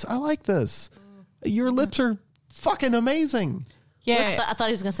is nice. I like this. Your lips are fucking amazing. Yeah. I thought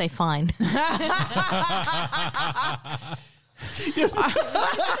he was going to say fine. Shit.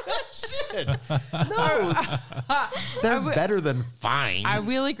 No. They're better than fine. I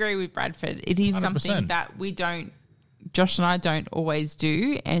will agree with Bradford. It is 100%. something that we don't, Josh and I don't always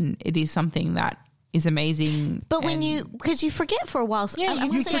do. And it is something that is amazing. But when because you forget for a while. So Yeah, I'm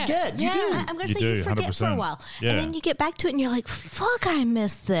you gonna say- forget. You do. I'm going to You say you do, forget for a 100%. while. Yeah. And then you get back to it and you're like, fuck, I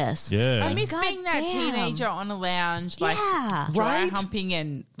missed this. Yeah. I miss God being that damn. teenager on a lounge, like Yeah. dry Right? humping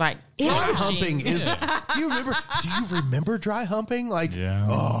and like Yeah. Dry watching. humping is. Do you remember dry humping? Like, Yeah.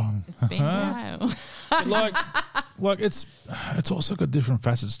 oh, It's been a while. like it's also got different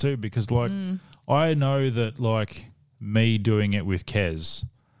facets too, because like I know that like me doing it with Kez,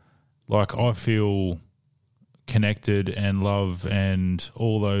 like I feel connected and love and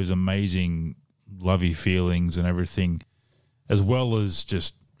all those amazing lovey feelings and everything, as well as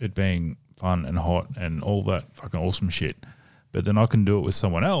just it being fun and hot and all that fucking awesome shit. But then I can do it with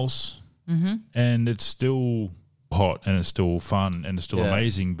someone else and it's still hot and it's still fun and it's still Yeah.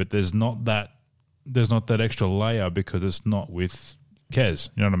 amazing, but there's not that extra layer because it's not with Kez.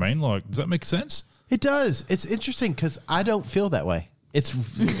 You know what I mean? Like, does that make sense? it does. It's interesting because I don't feel that way. It's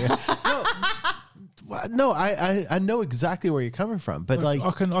no. I know exactly where you're coming from, but like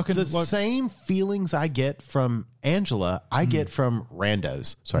I can the like, same feelings I get from Angela, I get from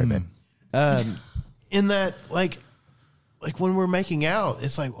randos. Sorry, babe. In that, like when we're making out,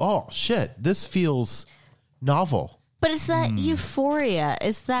 it's like, oh shit, this feels novel. But it's that euphoria.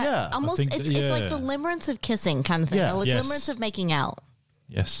 It's that Yeah. almost, I think it's that- like yeah. the limerence of kissing kind of thing. Yeah. Or like Yes. limerence of making out.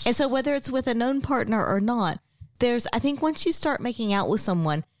 yes. And so whether it's with a known partner or not, I think once you start making out with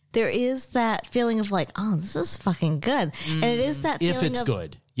someone, there is that feeling of like, oh, this is fucking good. And it is that feeling If it's of,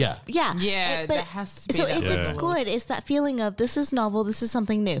 good, yeah. Yeah. Yeah, But- there has to be So that if it's level. good, it's that feeling of this is novel, this is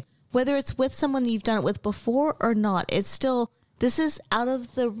something new. Whether it's with someone that you've done it with before or not, it's still, this is out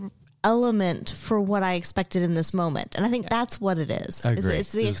of the element for what I expected in this moment. And I think that's what it is. I It's, agree.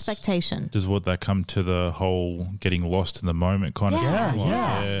 it's the Does- expectation. Does what that come to the whole getting lost in the moment kind of Yeah. thing? Like,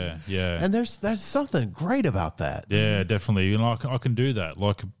 Yeah. yeah. And there's something great about that. Yeah, definitely. You know, I can do that.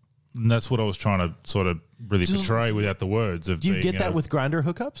 Like, and that's what I was trying to sort of really portray without the words of. Do you being, get that with grinder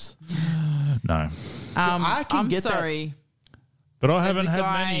hookups? No, I can I'm get that. sorry. but I As haven't a had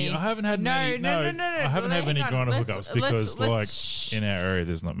guy- many. I haven't had many. No. I haven't had many Hang on. grinder Let's- hookups because, let's- like, in our area,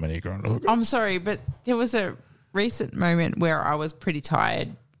 there's not many grinder hookups. I'm sorry, but there was a recent moment where I was pretty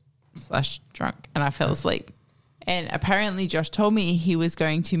tired / drunk and I fell asleep. And apparently Josh told me he was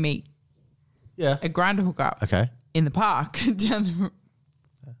going to meet Yeah. a grinder hookup Okay. in the park down the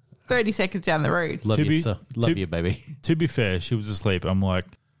 30 seconds down the road. Love To you, be- so. Love to- you, baby. To be fair, she was asleep. I'm like,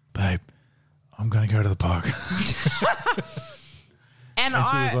 babe, I'm going to go to the park. And And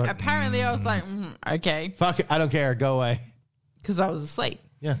she was like, apparently I was like, okay, Fuck it. I don't care. Go away. because I was asleep.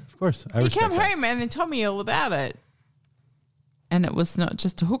 Yeah, of course. I He respect came that. home and then told me all about it. And it was not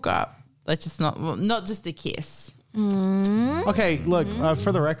just a hookup. Like just not just a kiss. Okay, look,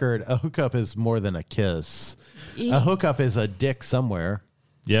 for the record, a hookup is more than a kiss. A hookup is a dick somewhere.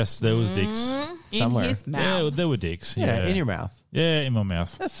 Yes, there was dicks. In Somewhere. his Yeah, mouth. there were dicks. Yeah, in your mouth. Yeah, in my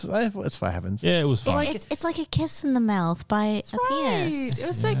mouth. That's what happens. Yeah, it was fun. It's like a kiss in the mouth by a Right. penis. It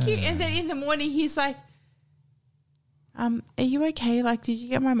was so cute. And then in the morning he's like, are you okay? Like, did you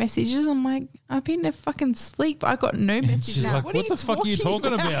get my messages? I'm like, I've been to fucking sleep. I got no messages. She's like, what what the fuck are you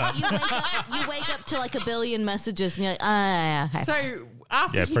talking about? You wake up to like a billion messages and you're like, yeah, okay. So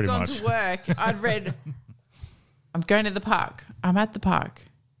after Yeah, he'd pretty gone much. to work, I'd read, I'm going to the park. I'm at the park.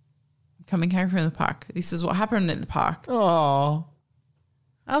 I'm coming home from the park. This is what happened at the park. Oh,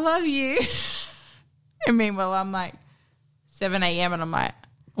 I love you. And meanwhile, I'm like 7 a.m. and I'm like,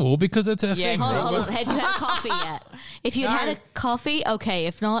 Well, because it's our Yeah, thing. Hold right? on, hold on. Had you had coffee yet? If you'd No. had a coffee, okay.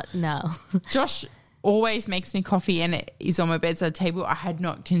 If not, no. Josh always makes me coffee and it is on my bedside table. I had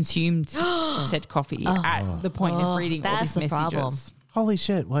not consumed said coffee at the point of reading all that's these the messages. problem. holy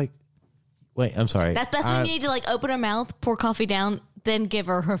shit! Like, wait, I'm sorry. That's when you need to like open her mouth, pour coffee down, then give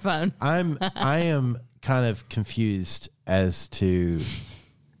her her phone. I am kind of confused as to.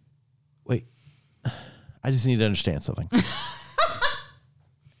 Wait, I just need to understand something.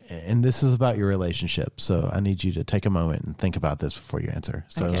 And this is about your relationship, so I need you to take a moment and think about this before you answer.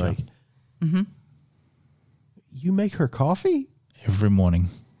 So, Okay. like, you make her coffee Every morning.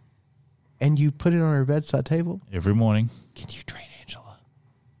 and you put it on her bedside table. Every morning. Can you train Angela?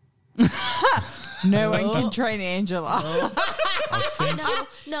 No one can train Angela.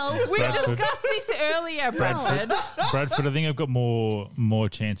 No. We Bradford. discussed this earlier, Bradford. Bradford, I think I've got more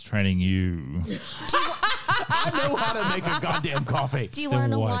chance training you. I know how to make a goddamn coffee. Do you Then want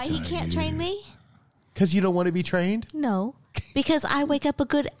to know why why he don't can't you? train me? Because you don't want to be trained. No. Because I wake up a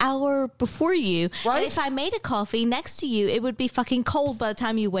good hour before you. Right. And if I made a coffee next to you, it would be fucking cold by the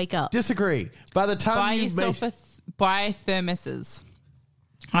time you wake up. Disagree. By the time Buy you yourself make, buy thermoses.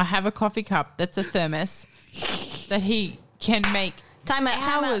 I have a coffee cup that's a thermos that he can make. Time out.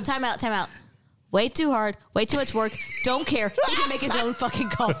 Hours. Time out. way too hard, way too much work. Don't care. He can make his own fucking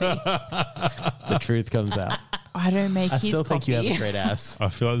coffee. The truth comes out. I don't make I his still coffee. think you have a great ass. I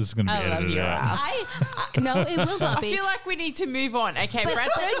feel like this is going to be I love edited your out. ass. No, it will not I be. feel like we need to move on. Okay,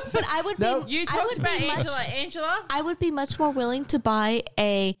 Bradford. But I would No. be. You I talked would about be Angela. much- Angela? I would be much more willing to buy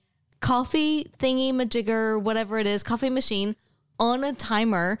a coffee thingy majigger, whatever it is, coffee machine on a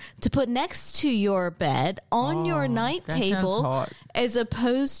timer to put next to your bed on your night that sounds table, hot. as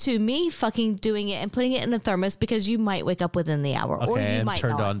opposed to me fucking doing it and putting it in a thermos because you might wake up within the hour, or Okay, you I'm might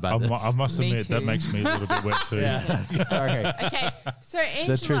turned not. on by I, this. I must Me admit, that too. makes me a little bit wet too. Okay. Okay, so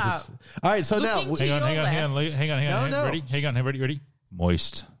The truth Angela, is. All right, so now. looking to Hang on, your hang on. No. Ready? Hang on, ready?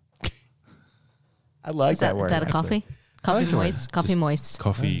 Moist. I like Is that, word. is that a actually. coffee? Coffee like the word. moist. Coffee moist.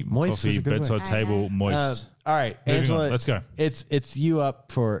 Coffee, Moist is a good bedside word. table, moist. All right, Moving Angela. on. Let's go. It's you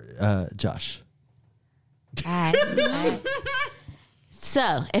up for Josh.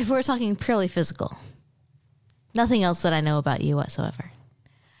 So, if we're talking purely physical, nothing else that I know about you whatsoever,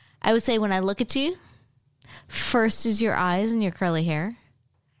 I would say when I look at you, first is your eyes and your curly hair.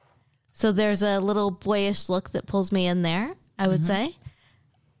 So there's a little boyish look that pulls me in there, I would say,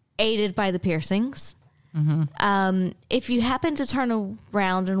 aided by the piercings. If you happen to turn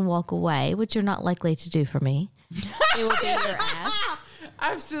around and walk away, which you're not likely to do for me, it will be your ass.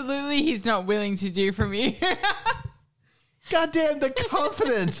 absolutely he's not willing to do from you. Goddamn, the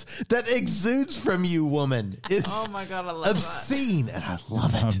confidence that exudes from you, woman, is Oh my God, I love that. obscene, and I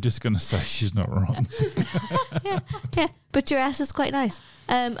love it. I'm just going to say she's not wrong. Yeah, but your ass is quite nice.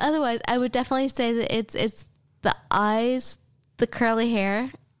 Otherwise, I would definitely say that it's the eyes, the curly hair,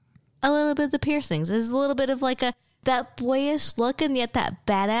 a little bit of the piercings. There's a little bit of like that boyish look, and yet that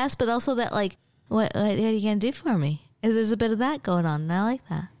badass, but also that like, what are you gonna do for me? There's a bit of that going on, and I like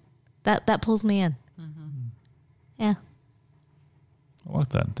that. That pulls me in. Yeah. I like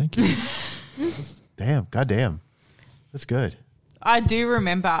that. Thank you. Damn, goddamn, that's good. I do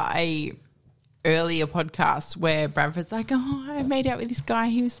remember a earlier podcast where Bradford's like, oh, I made out with this guy.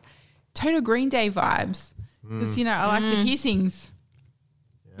 He was total Green Day vibes. Because, you know, I like the piercings.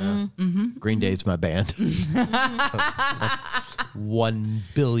 Green Day's my band.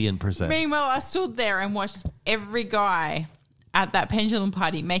 1,000,000,000%. Meanwhile, I stood there and watched every guy at that pendulum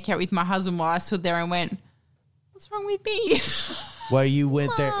party make out with my husband while I stood there and went, what's wrong with me? Why you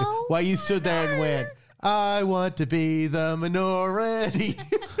went there? Why you stood there and went? I want to be the minority.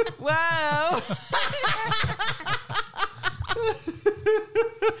 Whoa.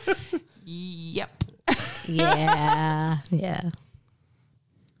 Yep. Yeah. Yeah.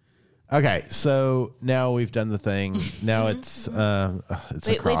 Okay, so now we've done the thing. Now it's a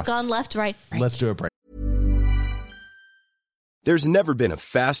We've cross. gone left, right. Let's do a break. There's never been a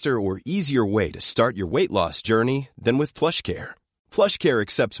faster or easier way to start your weight loss journey than with PlushCare. PlushCare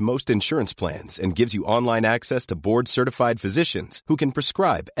accepts most insurance plans and gives you online access to board-certified physicians who can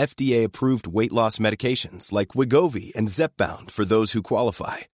prescribe FDA-approved weight loss medications like Wegovy and Zepbound for those who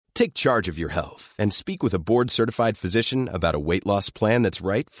qualify. Take charge of your health and speak with a board-certified physician about a weight loss plan that's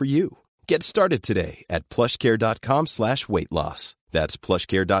right for you. Get started today at plushcare.com/weight loss. That's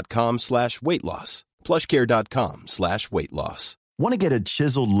plushcare.com/weight loss. plushcare.com/weight loss. Want to get a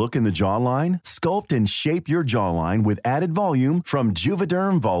chiseled look in the jawline? Sculpt and shape your jawline with added volume from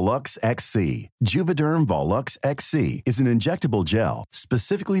Juvederm Volux XC. Juvederm Volux XC is an injectable gel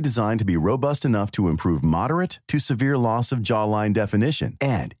specifically designed to be robust enough to improve moderate to severe loss of jawline definition.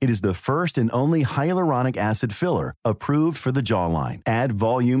 And it is the first and only hyaluronic acid filler approved for the jawline. Add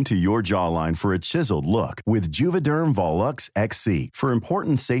volume to your jawline for a chiseled look with Juvederm Volux XC. For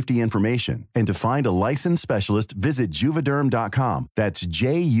important safety information and to find a licensed specialist, visit juvederm.com. That's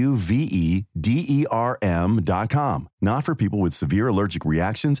JUVEDERM.com. Not for people with severe allergic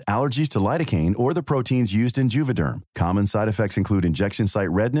reactions, allergies to lidocaine, or the proteins used in Juvederm. Common side effects include injection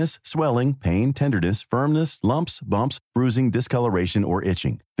site redness, swelling, pain, tenderness, firmness, lumps, bumps, bruising, discoloration, or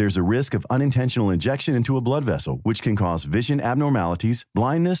itching. There's a risk of unintentional injection into a blood vessel, which can cause vision abnormalities,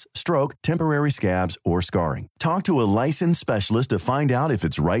 blindness, stroke, temporary scabs, or scarring. Talk to a licensed specialist to find out if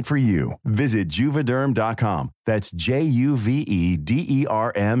it's right for you. Visit Juvederm.com. That's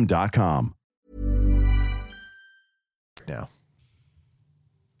JUVEDERM.com. Now.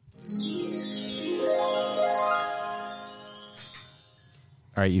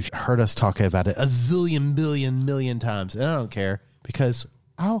 All right, you've heard us talk about it a zillion, billion, million times, and I don't care because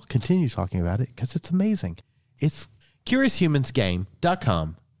I'll continue talking about it because it's amazing. It's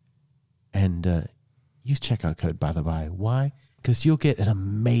CuriousHumansGame.com, and use checkout code, by the by. Why? Because you'll get an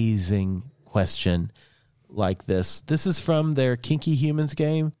amazing question like this. This is from their Kinky Humans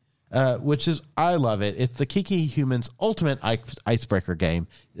game. which is, I love it. It's the Kiki Humans ultimate icebreaker game.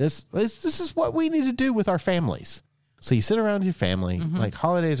 This is what we need to do with our families. So you sit around with your family, like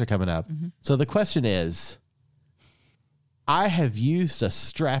holidays are coming up. So the question is, I have used a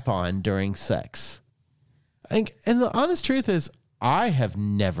strap-on during sex. And the honest truth is, I have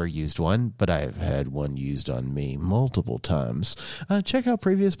never used one, but I've had one used on me multiple times. Check out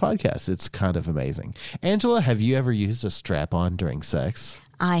previous podcasts. It's kind of amazing. Angela, have you ever used a strap-on during sex?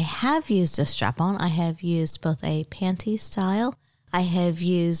 I have used a strap-on. I have used both a panty style. I have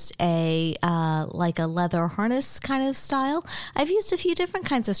used a like a leather harness kind of style. I've used a few different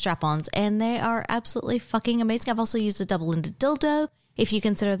kinds of strap-ons, and they are absolutely fucking amazing. I've also used a double-ended dildo, if you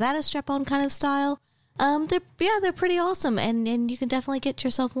consider that a strap-on kind of style. They're pretty awesome, and you can definitely get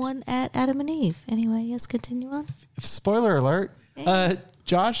yourself one at Adam and Eve. Anyway, yes, continue on. Spoiler alert.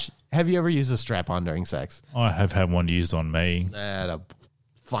 Josh, have you ever used a strap-on during sex? I have had one used on me. A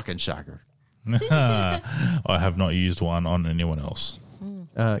fucking shocker. I have not used one on anyone else.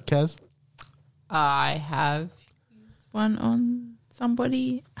 Kaz? I have used one on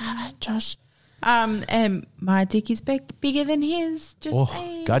somebody. Josh. And my dick is bigger than his. Just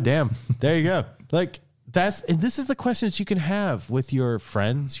saying. Goddamn. There you go. Like, and this is the questions you can have with your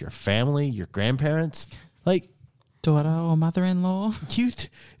friends, your family, your grandparents. Like, daughter or mother-in-law. Cute.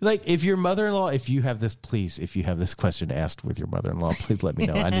 Like, if your mother-in-law, if you have this question asked with your mother-in-law, please let me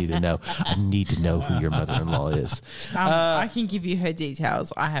know. I need to know. I need to know who your mother-in-law is. I can give you her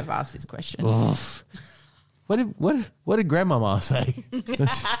details. I have asked this question. Oof. What did grandmama say?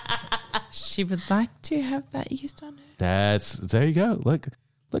 She would like to have that used on her. There you go.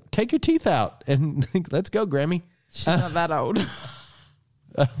 Look, take your teeth out and let's go, Grammy. She's not that old.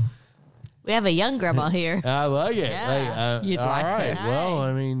 We have a young grandma here. I like it. Yeah. You'd all like right.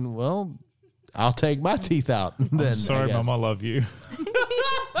 her. Well, I'll take my teeth out. Then, Sorry, Mom, I love you.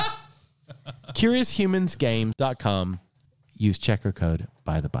 CuriousHumansGame.com. Use checker code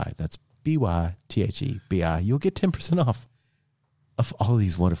by the by. That's BYTHEBI. You'll get 10% off of all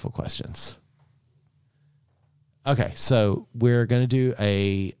these wonderful questions. Okay, so we're going to do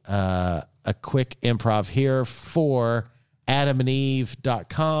a quick improv here for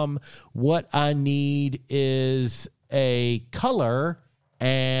AdamandEve.com. What I need is a color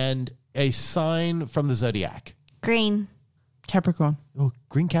and a sign from the zodiac. Green. Capricorn. Oh,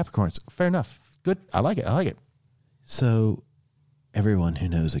 green Capricorns. Fair enough. Good. I like it. So everyone who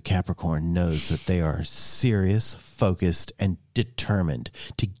knows a Capricorn knows that they are serious, focused, and determined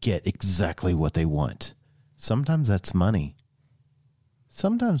to get exactly what they want. Sometimes that's money.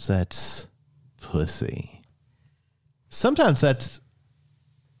 Sometimes that's pussy. Sometimes that's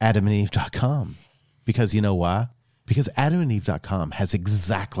AdamandEve.com. Because you know why? Because AdamandEve.com has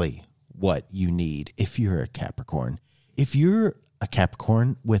exactly what you need if you're a Capricorn. If you're a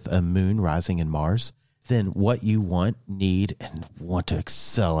Capricorn with a moon rising in Mars, then what you want, need, and want to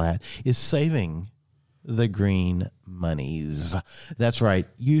excel at is saving the green monies. That's right.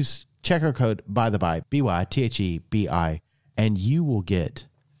 Use checker code by the by, BYTHEBI, and you will get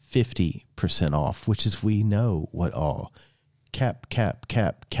 50% off, which is we know what all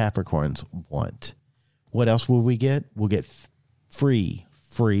Capricorns want. What else will we get? We'll get free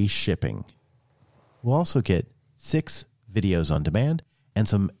shipping. We'll also get 6 videos on demand and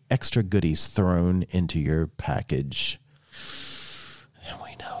some extra goodies thrown into your package. And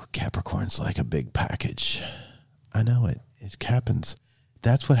we know Capricorns like a big package. I know it. It happens.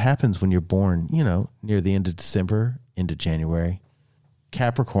 That's what happens when you're born, near the end of December, into January.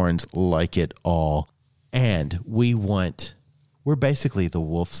 Capricorns like it all. And we're basically the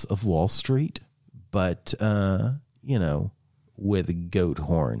wolves of Wall Street, but, with goat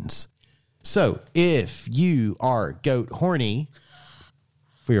horns. So if you are goat horny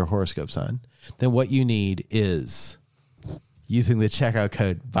for your horoscope sign, then what you need is using the checkout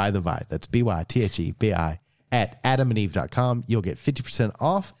code by the by. That's BYTHEBI at AdamandEve.com. You'll get 50%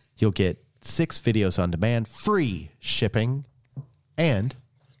 off. You'll get 6 videos on demand, free shipping, and,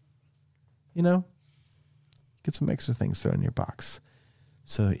 get some extra things thrown in your box.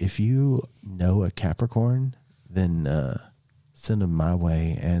 So if you know a Capricorn, then send them my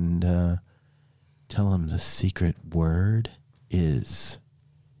way and tell them the secret word is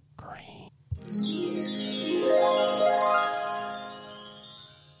green.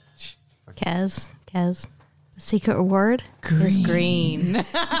 Kaz, the secret word is green.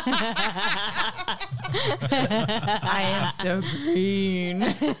 I am so green.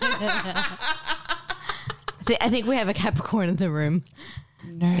 I think we have a Capricorn in the room.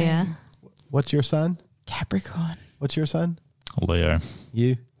 No. Yeah. What's your sign? Capricorn. What's your sign? Leo.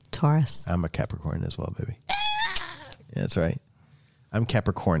 You? Taurus. I'm a Capricorn as well, baby. Yeah, that's right. I'm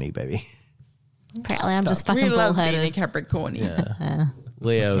Capricorny, baby. Apparently, I'm just fucking We love being a bullheaded. Capricornies.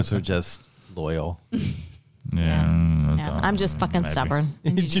 Leos are just loyal. Yeah. I'm just fucking stubborn.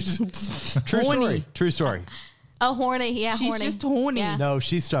 True story. True story. Oh, horny. Yeah, She's horny. just horny. Yeah. No,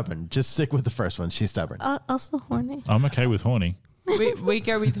 she's stubborn. Just stick with the first one. She's stubborn. Also horny. I'm okay with horny. We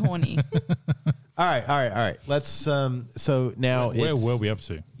go with horny. All right. Let's. So now Where were we up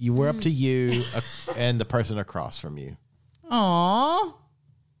to? You were up to you and the person across from you. Aww.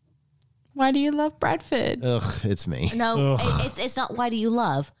 Why do you love Bradford? Ugh, it's me. No, it's not. Why do you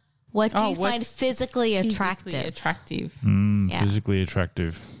love? What do you find what's physically attractive? Physically attractive. Yeah. Physically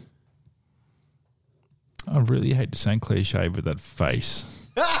attractive. I really hate to sound cliche, but that face.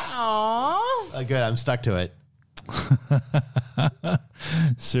 Aww. Good. I'm stuck to it.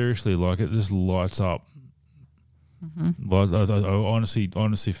 Seriously, like it just lights up. I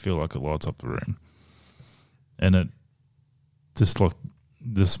honestly feel like it lights up the room, and it just like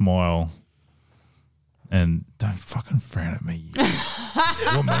the smile. And don't fucking frown at me, you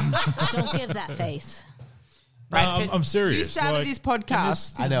woman. Don't give that face. Bradford, I'm serious. You started this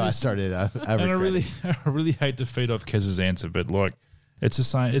podcast. I know. I started. I And I regret it. really hate to feed off Kez's answer, but like it's the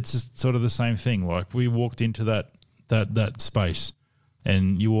same. It's just sort of the same thing. Like we walked into that space,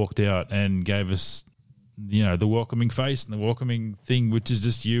 and you walked out and gave us, the welcoming face and the welcoming thing, which is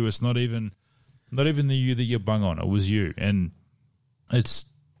just you. It's not even the you that you bung on. It was you, and it's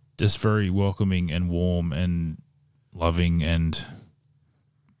just very welcoming and warm and loving, and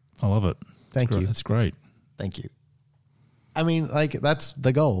I love it. Thank you. It's great. Thank you. I mean, like that's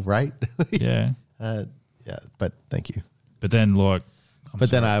the goal, right? Yeah. Yeah. But thank you. But then, like,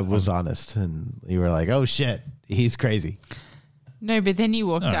 Then I was honest, and you were like, "Oh shit, he's crazy." No, but then you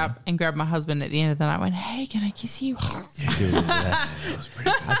walked up and grabbed my husband at the end of the night and went, hey, can I kiss you? I do remember that.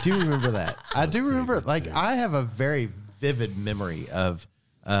 I do remember that. I do remember. Like, I have a very vivid memory of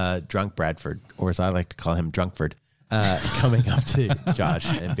drunk Bradford, or as I like to call him, Drunkford, coming up to Josh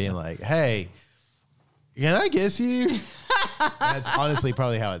and being like, "Hey, can I kiss you?" That's honestly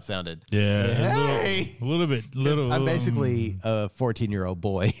probably how it sounded. Yeah, Hey. a little bit. I'm basically a 14-year-old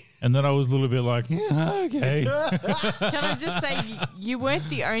boy. And then I was a little bit like, yeah, okay. Can I just say, you weren't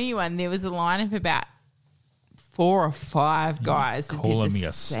the only one. There was a line of about 4 or 5 guys that Calling did me the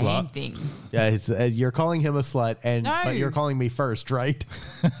a same slut? thing. Yeah, you're calling him a slut, No. but you're calling me first, right?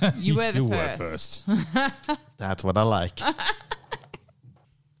 You were the You first. were first. That's what I like.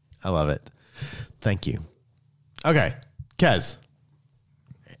 I love it. Thank you. Okay, Kez.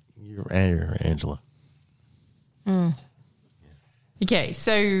 You're Angela. Okay,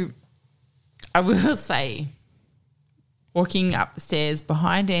 so I will say, walking up the stairs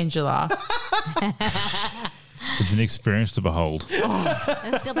behind Angela, It's an experience to behold.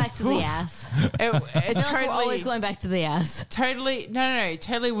 Let's go back to the ass. it I feel like totally, we're always going back to the ass. totally, no,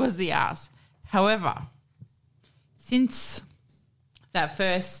 totally was the ass. However, since that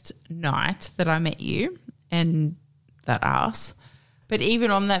first night that I met you and that ass, but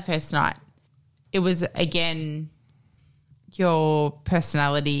even on that first night, it was again your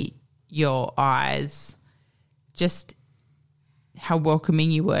personality, your eyes, just how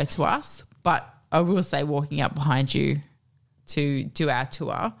welcoming you were to us. But I will say, walking up behind you to do our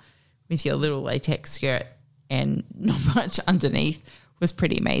tour with your little latex skirt and not much underneath was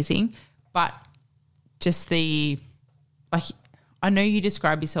pretty amazing. But just I know you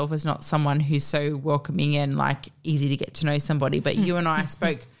describe yourself as not someone who's so welcoming and like easy to get to know somebody, but you and I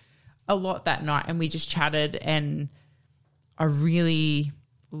spoke a lot that night and we just chatted, and I really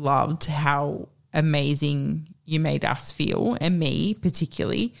loved how amazing you made us feel, and me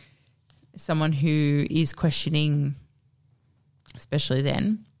particularly, someone who is questioning, especially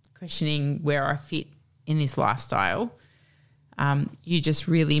then, questioning where I fit in this lifestyle. You just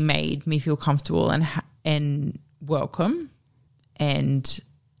really made me feel comfortable and welcome and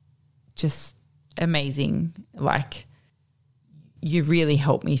just amazing. Like, you really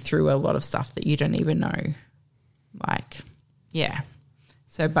helped me through a lot of stuff that you don't even know. Like, yeah.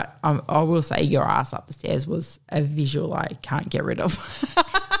 So, but I will say your ass up the stairs was a visual I can't get rid of.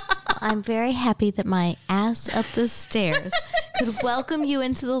 I'm very happy that my ass up the stairs could welcome you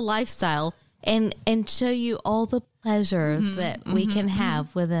into the lifestyle and show you all the pleasure that we can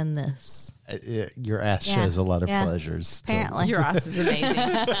have within this. Your ass Yeah. shows a lot of Yeah. pleasures. Apparently. Your ass is amazing.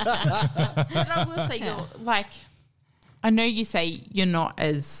 But I will say, you're like, I know you say you're not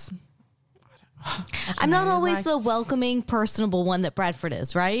as. I'm not always like- the welcoming, personable one that Bradford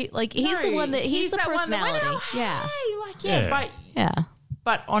is, right? Like he's the one that he's the that one that went, personality. "Oh, Yeah. hey," like, yeah, Yeah. Yeah.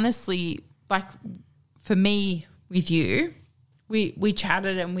 but honestly, like for me with you, we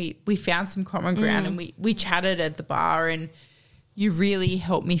chatted and we found some common ground and we chatted at the bar, and you really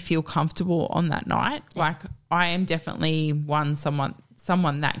helped me feel comfortable on that night. Yeah. Like I am definitely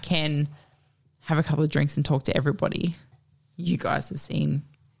someone that can have a couple of drinks and talk to everybody. You guys have seen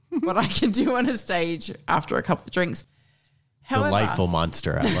what I can do on a stage after a couple of drinks. However, delightful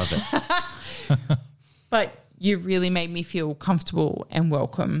monster. I love it. But you really made me feel comfortable and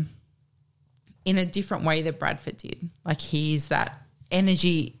welcome in a different way that Bradford did. Like he's that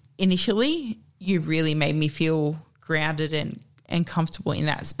energy initially. You really made me feel grounded and comfortable in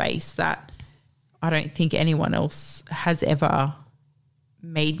that space that I don't think anyone else has ever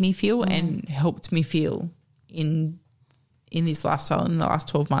made me feel and helped me feel in this lifestyle in the last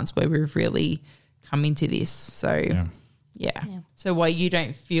 12 months where we've really come into this. So, yeah. So while you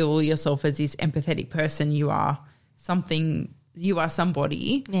don't feel yourself as this empathetic person, you are somebody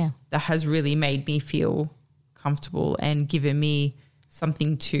that has really made me feel comfortable and given me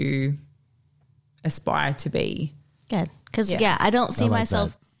something to aspire to be. Good. Because, I don't see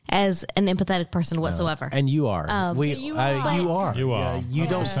myself as an empathetic person whatsoever. And you are. you are. You are. Yeah, you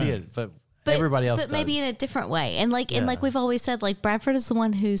don't see it, but everybody else but does. maybe in a different way. And like we've always said, like Bradford is the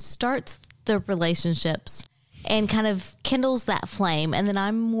one who starts the relationships and kind of kindles that flame, and then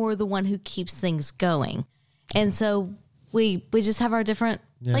I'm more the one who keeps things going. And so we just have our different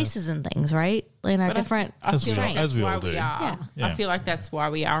places and things, right? And our different strengths. As we all why do. we are. Yeah. I feel like that's why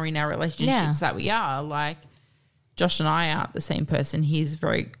we are in our relationships that we are. Like Josh and I aren't the same person. He's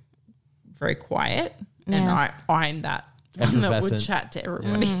very, very quiet, and I'm that one that would chat to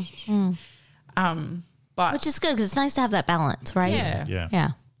everybody. But which is good because it's nice to have that balance, right?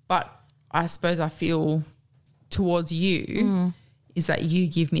 Yeah. But I suppose I feel towards you is that you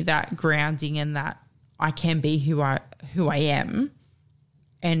give me that grounding and that I can be who I am,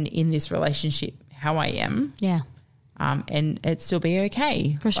 and in this relationship how I am. Yeah. And it still be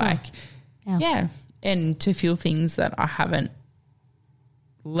okay. For sure. And to feel things that I haven't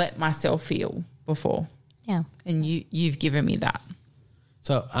let myself feel before. Yeah. And you've given me that.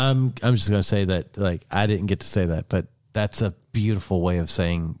 So I'm just going to say that, like, I didn't get to say that, but that's a beautiful way of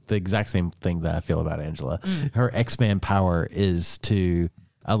saying the exact same thing that I feel about Angela. Her X-Man power is to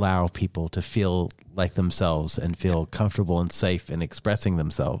allow people to feel like themselves and feel comfortable and safe in expressing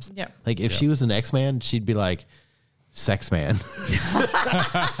themselves. Yeah. Like if she was an X-Man, she'd be like, sex man.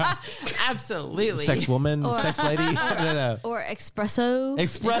 Absolutely. Sex woman, sex lady. No. Or espresso.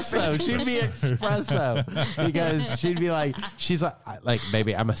 Espresso. She'd be espresso because she'd be like, she's like,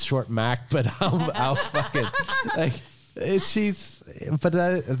 baby, I'm a short Mac, but I'll fucking like. But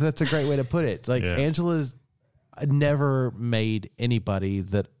that's a great way to put it. It's like Angela's never made anybody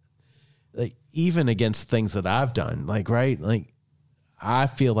that, like, even against things that I've done, like, right, like, I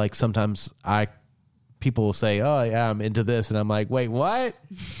feel like sometimes people will say, oh yeah, I'm into this, and I'm like, wait, what?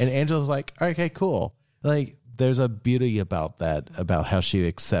 And Angela's like, okay, cool. Like, there's a beauty about that, about how she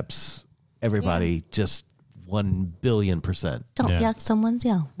accepts everybody just 1 billion%. Don't yuck someone's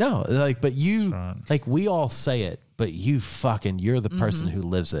yell. No, like, but you, like, we all say it, but you're the person who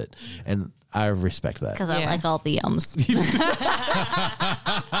lives it, and I respect that. Because I like all the yums.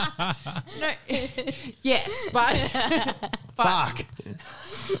 Yes, but fuck.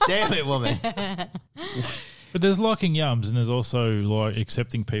 Damn it, woman. But there's liking yums, and there's also like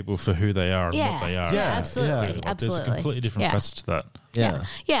accepting people for who they are and what they are. Yeah, absolutely. Like, Absolutely. there's a completely different facets to that. Yeah.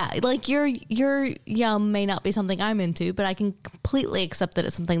 Yeah, like your yum may not be something I'm into, but I can completely accept that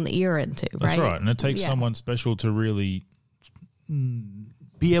it's something that you're into, right? That's right. And it takes someone special to really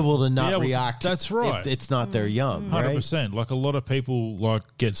be able to not react. That's right. If it's not their yum, 100%. Like a lot of people like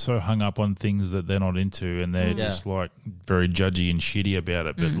get so hung up on things that they're not into, and they're just like very judgy and shitty about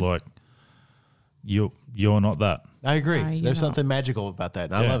it. But like you're not that. I agree. No, There's something magical about that,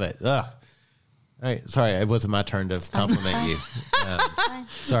 and I love it. Ugh. All right, sorry, it wasn't my turn to compliment you.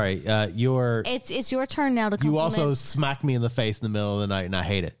 Sorry, It's your turn now to compliment. You also smack me in the face in the middle of the night, and I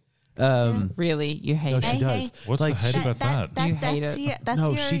hate it. Really, you hate No, it. she does. What's the hate about that? You hate it. That's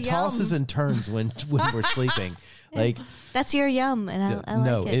No, your she yum. tosses and turns when we're sleeping. Like, That's your yum, and I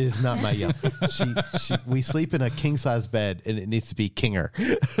no, like it it. is not my yum. We sleep in a king size bed, and it needs to be kinger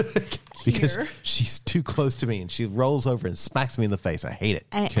because she's too close to me, and she rolls over and smacks me in the face. I hate it.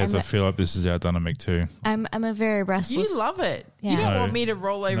 Because I feel like this is our dynamic too. I'm a very restless. You love it. Yeah. You don't No. want me to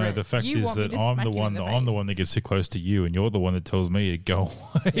roll over. No, the fact You is want me that to I'm smack the you in one. I'm the one that gets too close to you, and you're the one that tells me to go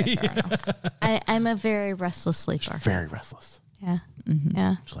away. I'm a very restless sleeper. Very restless. Yeah,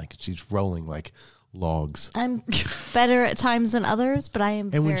 yeah. Like she's rolling like logs. I'm better at times than others, but I am.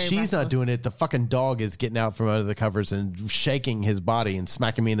 And when very she's restless. not doing it, the fucking dog is getting out from under the covers and shaking his body and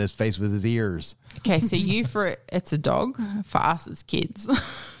smacking me in his face with his ears. Okay, so you it's a dog. For us, it's kids.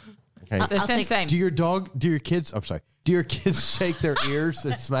 Okay. Same. Do your kids? I'm sorry. Do your kids shake their ears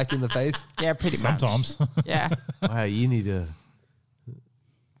and smack you in the face? Yeah, pretty much. Sometimes. Yeah. Wow, you need to.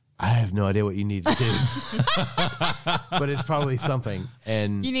 I have no idea what you need to do, but it's probably something.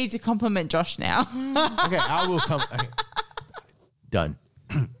 And You need to compliment Josh now. okay, I will come. Okay. Done.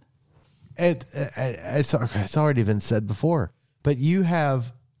 It's already been said before, but you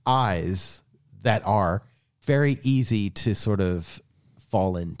have eyes that are very easy to sort of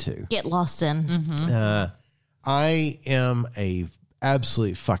fall into. Get lost in. I am a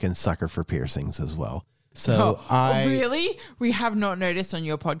absolute fucking sucker for piercings as well. So Really? We have not noticed on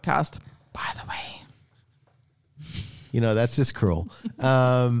your podcast, by the way. That's just cruel.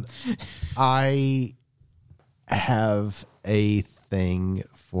 I have a thing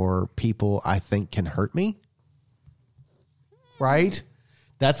for people I think can hurt me. Right?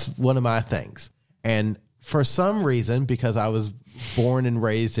 That's one of my things. And for some reason, because I was born and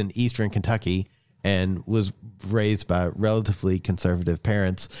raised in Eastern Kentucky and was raised by relatively conservative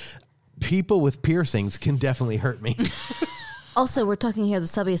parents, people with piercings can definitely hurt me. Also, we're talking here the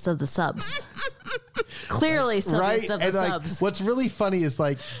subbiest of the subs. Clearly subbiest Right? of the And subs. what's really funny is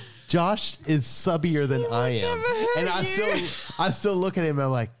Josh is subbier than I am. And I still look at him and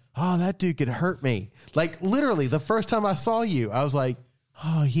I'm like, oh, that dude could hurt me. Like literally the first time I saw you, I was like,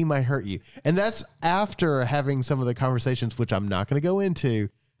 oh, he might hurt you. And that's after having some of the conversations, which I'm not going to go into,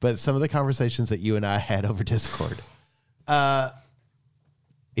 but some of the conversations that you and I had over Discord.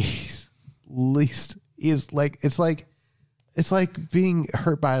 It's like being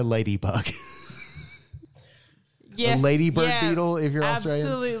hurt by a ladybug. Yes, a ladybird beetle, if you're Australian.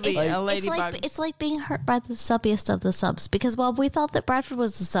 Absolutely. Like- A ladybug. It's like being hurt by the subbiest of the subs. Because while we thought that Bradford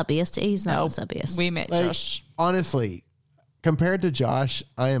was the subbiest, he's not the subbiest. We met Like, Josh. honestly, compared to Josh,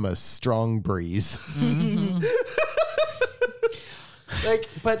 I am a strong breeze.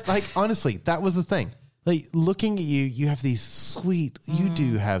 But honestly, that was the thing. Like looking at you, you have these sweet. You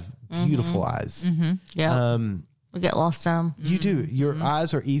do have beautiful eyes. Yeah. We get lost in them. You do. Your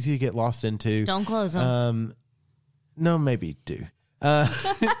eyes are easy to get lost into. Don't close them. No, maybe do.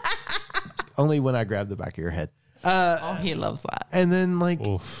 Only when I grab the back of your head. He loves that. And then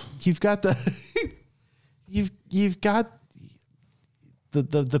Oof. you've got the you've got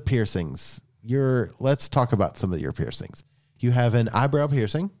the piercings. Let's talk about some of your piercings. You have an eyebrow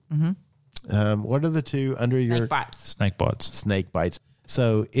piercing. What are the two under your Snake bites. Snake bites. snake bites?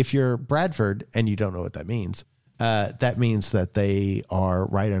 So if you're Bradford and you don't know what that means that they are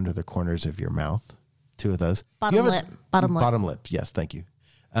right under the corners of your mouth. Two of those. Bottom lip. Bottom lip. Yes, thank you.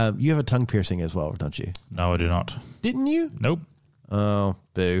 You have a tongue piercing as well, don't you? No, I do not. Didn't you? Nope. Oh,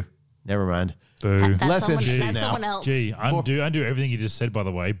 boo. Never mind. Boo. That's Less someone, interesting that's now. someone else. Gee, undo everything you just said, by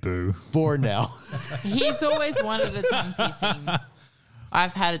the way. Boo. Bored now. He's always wanted a tongue piercing.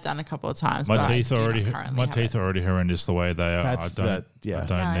 I've had it done a couple of times. My but teeth I are do already not currently have it. horrendous the way they are. I That's don't. that- yeah. I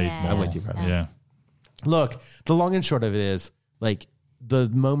don't Oh, need yeah, more. I'm with you, brother. Yeah. Look, the long and short of it is, the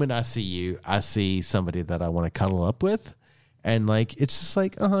moment I see you, I see somebody that I want to cuddle up with. And, it's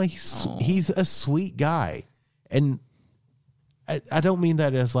just he's a sweet guy. And I don't mean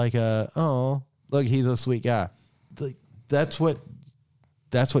that as look, he's a sweet guy. That's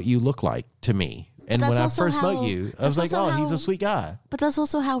what you look like to me. And That's when I also first how- met you, I was like, that's also he's how- a sweet guy. But that's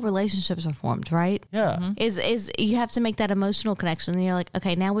also how relationships are formed, right? Yeah. Is you have to make that emotional connection. And you're like,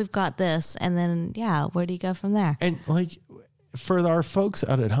 okay, now we've got this. And then, where do you go from there? And for our folks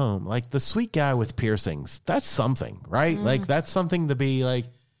out at home, the sweet guy with piercings, that's something, right? That's something to be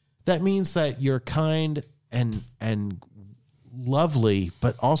that means that you're kind and lovely,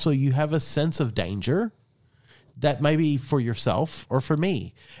 but also you have a sense of danger that may be for yourself or for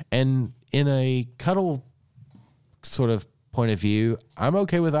me. And in a cuddle sort of point of view, I'm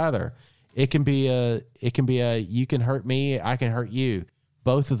okay with either. It can be a you can hurt me, I can hurt you.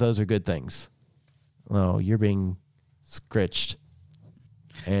 Both of those are good things. Oh, you're being scritched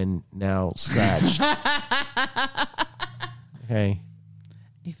and now scratched. Okay.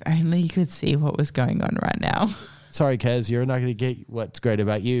 If only you could see what was going on right now. Sorry, Kez, you're not going to get what's great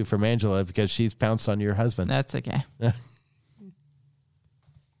about you from Angela because she's pounced on your husband. That's okay.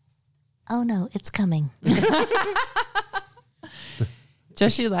 Oh, no, it's coming.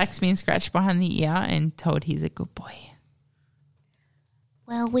 Joshy likes being scratched behind the ear and told he's a good boy.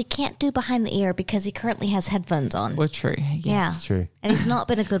 Well, we can't do behind the ear because he currently has headphones on. Well, true. Yes. Yeah. True. And he's not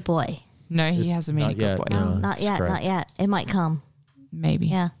been a good boy. No, he hasn't been a Not good yet, boy. no. Not that's yet, correct. not yet. It might come. Maybe.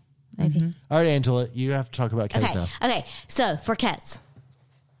 Yeah, maybe. All right, Angela, you have to talk about Kez Okay. now. Okay. So for Kez.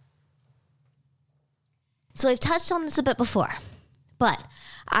 So we've touched on this a bit before, but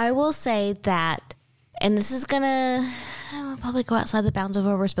I will say that and this is gonna probably go outside the bounds of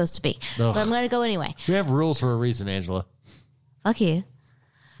where we're supposed to be, but I'm gonna go anyway. We have rules for a reason, Angela. Fuck you.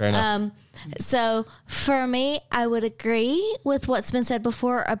 Fair enough. So for me, I would agree with what's been said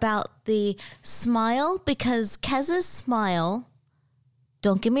before about the smile, because Kez's smile,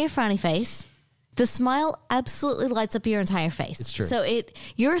 don't give me a frowny face. The smile absolutely lights up your entire face. It's true. So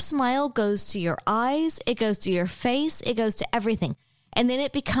your smile goes to your eyes, it goes to your face, it goes to everything. And then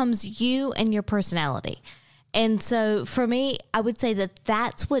it becomes you and your personality. And so for me, I would say that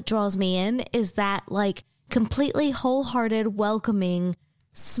that's what draws me in, is that like completely wholehearted, welcoming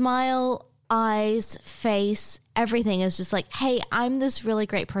smile, eyes, face, everything is just like, hey, I'm this really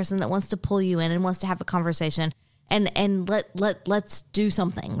great person that wants to pull you in and wants to have a conversation and let's do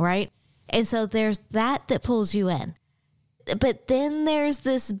something, right? And so there's that pulls you in. But then there's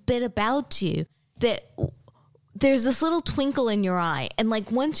this bit about you that there's this little twinkle in your eye. And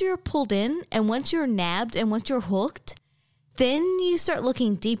like once you're pulled in and once you're nabbed and once you're hooked, then you start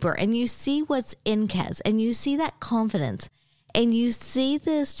looking deeper and you see what's in Kez and you see that confidence. And you see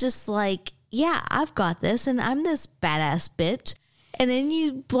this just like, yeah, I've got this and I'm this badass bitch. And then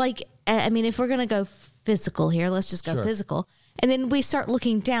you like, I mean, if we're going to go physical here, let's just go physical. And then we start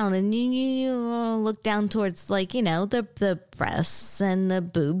looking down and you look down towards like, you know, the breasts and the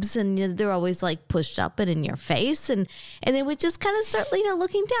boobs and they're always like pushed up and in your face. And then we just kind of start, you know,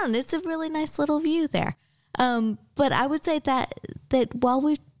 looking down. It's a really nice little view there. But I would say that while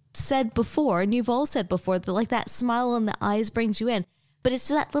we've said before, and you've all said before, that like that smile in the eyes brings you in, but it's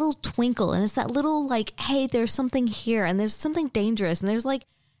that little twinkle and it's that little like, hey, there's something here and there's something dangerous and there's like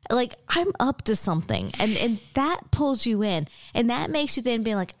I'm up to something and that pulls you in and that makes you then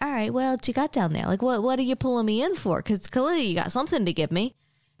be like, all right, well, what you got down there? Like what are you pulling me in for? Because clearly you got something to give me.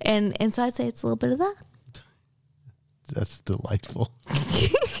 And so I'd say it's a little bit of that. That's delightful.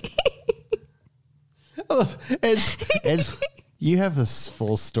 And you have this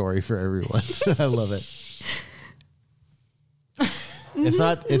full story for everyone. I love it. It's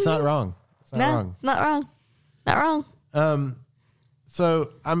not wrong. It's not wrong. Not wrong. So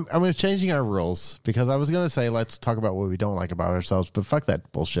I'm going to changing our rules because I was going to say let's talk about what we don't like about ourselves, but fuck that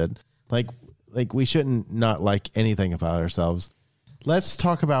bullshit. Like we shouldn't not like anything about ourselves. Let's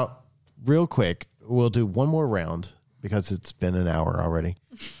talk about real quick. We'll do one more round because it's been an hour already.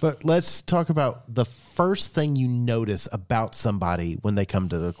 But let's talk about the first thing you notice about somebody when they come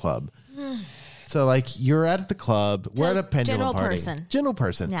to the club. So, like, you're at the club. We're at a pendulum party. General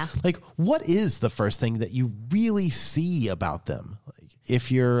person. Yeah. Like, what is the first thing that you really see about them? Like,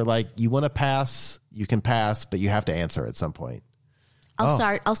 if you're, like, you want to pass, you can pass, but you have to answer at some point.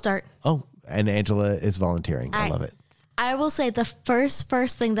 I'll start. Oh, and Angela is volunteering. I love it. I will say the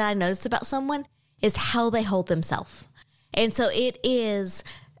first thing that I noticed about someone is how they hold themselves. And so it is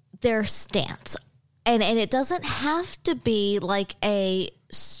their stance. And it doesn't have to be like a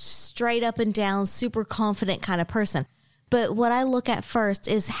straight up and down, super confident kind of person. But what I look at first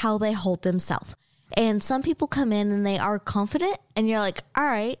is how they hold themselves. And some people come in and they are confident and you're like, all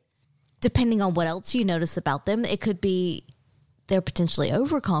right, depending on what else you notice about them, it could be they're potentially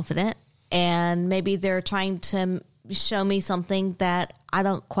overconfident and maybe they're trying to show me something that I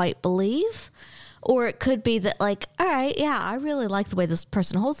don't quite believe. Or it could be that like, all right, yeah, I really like the way this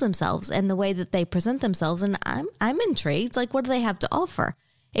person holds themselves and the way that they present themselves. And I'm intrigued. Like, what do they have to offer?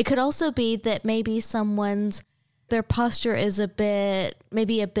 It could also be that maybe their posture is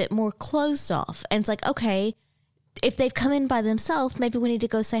maybe a bit more closed off. And it's like, okay, if they've come in by themselves, maybe we need to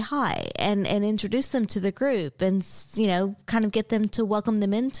go say hi and introduce them to the group and, you know, kind of get them to welcome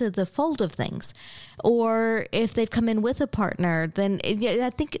them into the fold of things. Or if they've come in with a partner, then I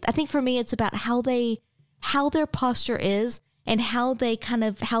think for me, it's about how their posture is and how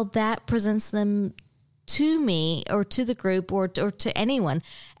that presents them to me or to the group or to anyone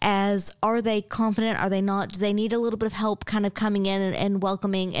as, are they confident? Are they not? Do they need a little bit of help kind of coming in and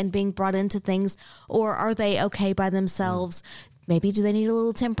welcoming and being brought into things? Or are they okay by themselves? Maybe do they need a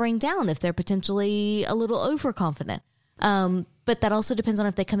little tempering down if they're potentially a little overconfident? But that also depends on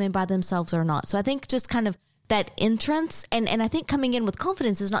if they come in by themselves or not. So I think just kind of that entrance and I think coming in with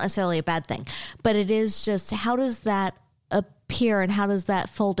confidence is not necessarily a bad thing, but it is just how does that appear and how does that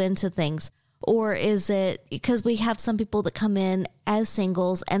fold into things? Or is it because we have some people that come in as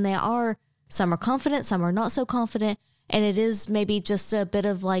singles and some are confident, some are not so confident. And it is maybe just a bit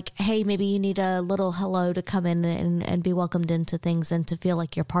of like, hey, maybe you need a little hello to come in and be welcomed into things and to feel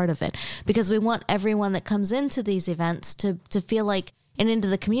like you're part of it. Because we want everyone that comes into these events to feel like, and into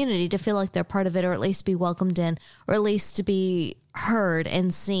the community to feel like they're part of it, or at least be welcomed in, or at least to be heard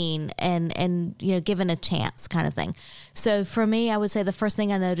and seen and given a chance kind of thing. So for me, I would say the first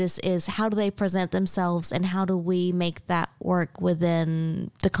thing I notice is how do they present themselves and how do we make that work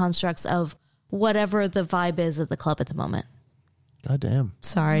within the constructs of whatever the vibe is at the club at the moment. God damn.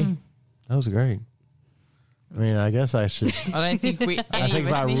 Sorry. That was great. I mean, I guess I should. I don't think any think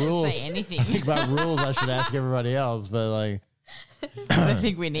of us about need rules. to say anything. I think about rules I should ask everybody else, but like. I don't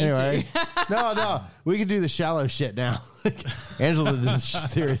think we need Anyway, to. no, we can do the shallow shit now. Angela did the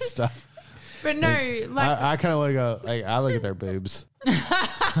serious stuff. But no, I kind of want to go. Like, I look at their boobs. no,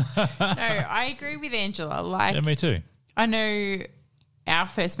 I agree with Angela. Like, Yeah, me too. I know our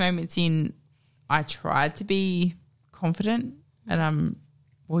first moments in, I tried to be confident, and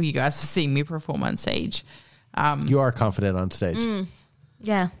well, you guys have seen me perform on stage. You are confident on stage.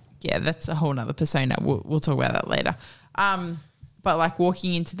 Yeah. Yeah, that's a whole nother persona. We'll talk about that later. But like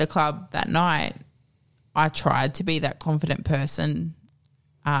walking into the club that night, I tried to be that confident person.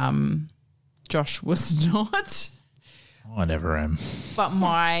 Josh was not. I never am. But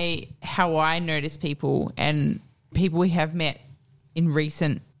how I notice people and people we have met in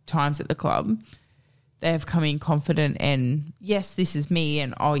recent times at the club, they have come in confident and yes, this is me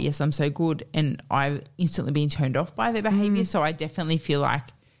and oh yes, I'm so good, and I've instantly been turned off by their behavior. So I definitely feel like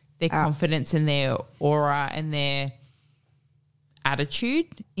their confidence and their aura and their attitude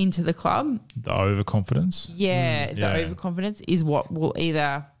into the club. The overconfidence. Yeah, the overconfidence is what will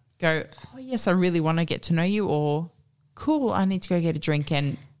either go, oh yes, I really want to get to know you, or cool, I need to go get a drink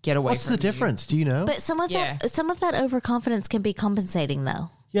and get away What's from the difference? Do you know? But some of that overconfidence can be compensating though.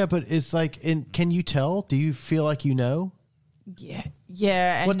 Yeah, but it's like, can you tell? Do you feel like you know? you.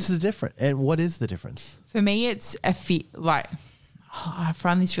 Yeah. And What's the difference? And what is the difference? for me, it's I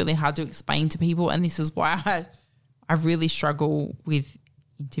find this really hard to explain to people, and this is why I really struggle with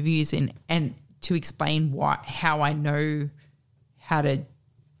interviews and to explain how I know how to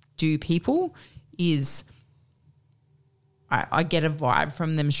do people is I get a vibe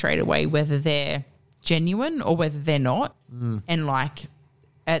from them straight away, whether they're genuine or whether they're not. And like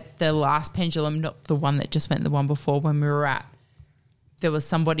at the last pendulum, not the one that just went, the one before when we were at, there was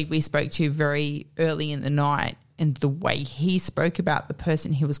somebody we spoke to very early in the night, and the way he spoke about the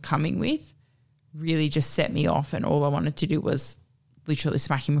person he was coming with really just set me off, and all I wanted to do was literally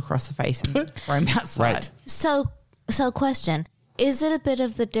smack him across the face and throw him outside. Right. So question, is it a bit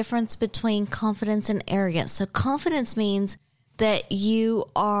of the difference between confidence and arrogance? So confidence means that you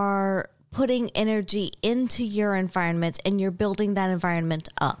are putting energy into your environment and you're building that environment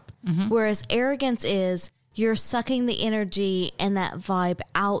up. Whereas arrogance is you're sucking the energy and that vibe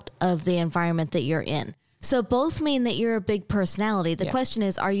out of the environment that you're in. So both mean that you're a big personality. The question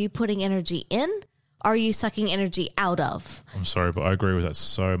is, are you putting energy in? Are you sucking energy out of? I'm sorry, but I agree with that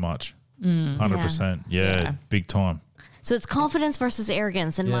so much. 100%. Yeah, big time. So it's confidence versus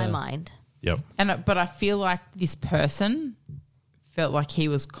arrogance in my mind. Yep. But I feel like this person felt like he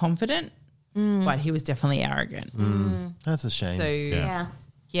was confident, but he was definitely arrogant. That's a shame. So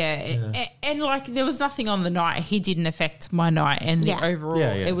Yeah. And like there was nothing on the night. He didn't affect my night, and the overall,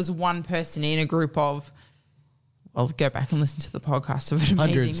 it was one person in a group of. I'll go back and listen to the podcast of an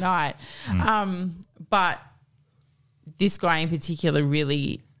amazing night. But this guy in particular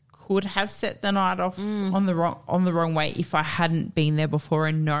really could have set the night off on the wrong way if I hadn't been there before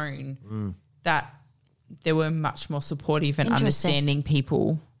and known that there were much more supportive and understanding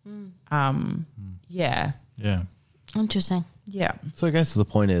people. Yeah. Interesting. Yeah. So I guess the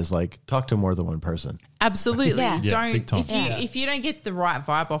point is, like, talk to more than one person. Absolutely. Yeah. Yeah, big time. If you don't get the right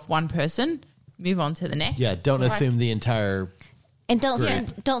vibe off one person, move on to the next. Yeah, don't assume the entire... And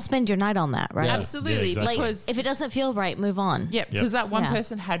don't spend your night on that, right? Yeah. Absolutely. Yeah, exactly. Because If it doesn't feel right, move on. because that one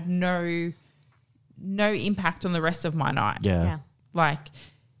person had no impact on the rest of my night. Yeah. Like,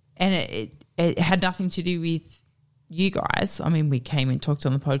 and it had nothing to do with you guys. I mean, we came and talked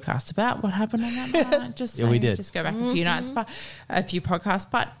on the podcast about what happened on that night. Just Yeah, we did. Just go back a few nights, but a few podcasts.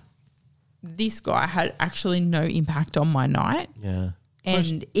 But this guy had actually no impact on my night. Yeah.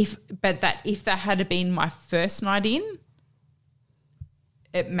 And if that had been my first night in,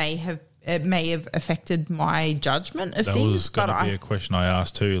 it may have affected my judgment of That things. was going to be a question I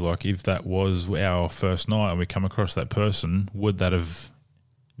asked too. Like, if that was our first night and we come across that person, would that have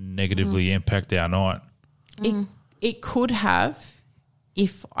negatively impacted our night? It could have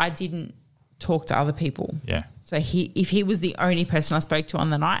if I didn't talk to other people. Yeah. So if he was the only person I spoke to on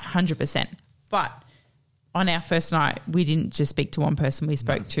the night, 100%. But on our first night, we didn't just speak to one person. We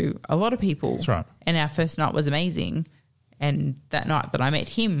spoke to a lot of people. That's right. And our first night was amazing. And that night that I met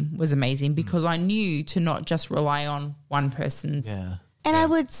him was amazing because I knew to not just rely on one person's. Yeah. And I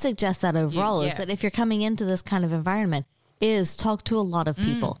would suggest that overall is Yeah. that if you're coming into this kind of environment, is talk to a lot of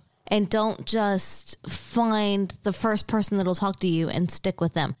people. And don't just find the first person that'll talk to you and stick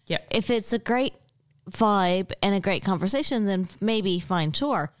with them. Yep. If it's a great vibe and a great conversation, then maybe fine,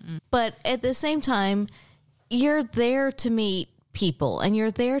 sure. But at the same time, you're there to meet people and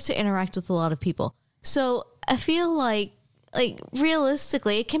you're there to interact with a lot of people. So I feel like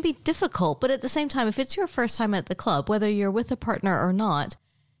realistically, it can be difficult. But at the same time, if it's your first time at the club, whether you're with a partner or not,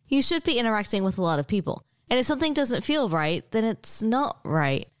 you should be interacting with a lot of people. And if something doesn't feel right, then it's not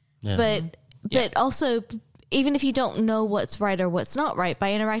right. Yeah. But also, even if you don't know what's right or what's not right,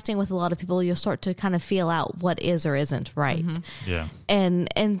 by interacting with a lot of people, you'll start to kind of feel out what is or isn't right. Yeah. And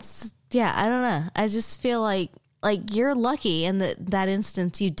yeah, I don't know. I just feel like you're lucky in that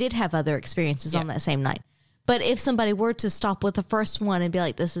instance you did have other experiences on that same night. But if somebody were to stop with the first one and be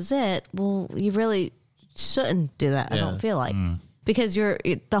like, this is it, well, you really shouldn't do that, I don't feel like. Because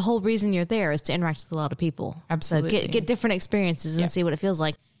the whole reason you're there is to interact with a lot of people. Absolutely. So get different experiences and see what it feels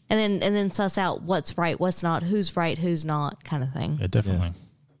like. And then suss out what's right, what's not, who's right, who's not, kind of thing. Yeah, definitely. Yeah.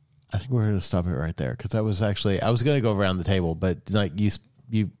 I think we're going to stop it right there because I was going to go around the table, but like you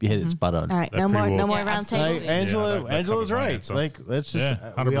hit it spot on. All right, no more round table. Like, Angela's right. Like, let's just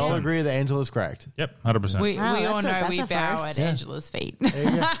we all agree that Angela's correct. Yep, 100%. We all know we bow first. at Angela's feet.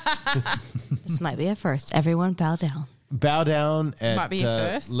 This might be a first. Everyone bow down. Bow down at Might be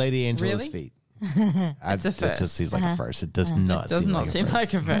a first? Lady Angela's Really? feet. It's a first. It just seems like a first. It does not. Does not seem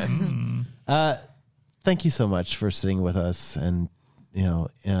like a first. Thank you so much for sitting with us and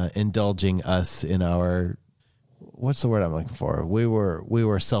indulging us in our. What's the word I'm looking for? We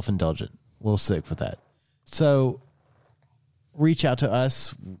were self-indulgent. We'll stick with that. So, reach out to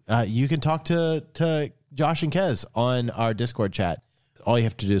us. You can talk to Josh and Kez on our Discord chat. All you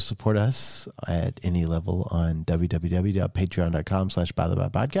have to do is support us at any level on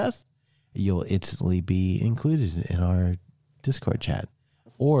www.patreon.com/bythebydpodcast. You'll instantly be included in our Discord chat.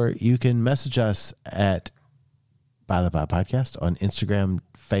 Or you can message us at By the By Podcast on Instagram,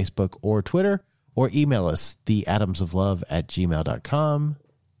 Facebook, or Twitter, or email us, theatomsoflove@gmail.com.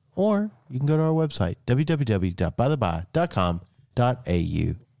 Or you can go to our website,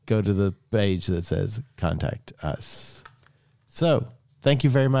 www.bytheby.com.au. Go to the page that says Contact Us. So, thank you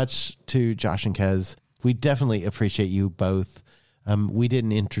very much to Josh and Kez. We definitely appreciate you both. We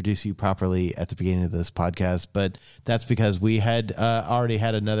didn't introduce you properly at the beginning of this podcast, but that's because we had already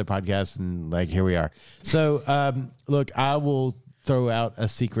had another podcast, and here we are. So, look, I will throw out a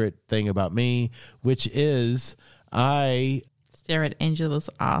secret thing about me, which is I stare at Angela's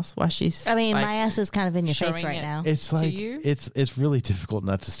ass while she's. I mean, my ass is kind of in your face right now. It's like it's really difficult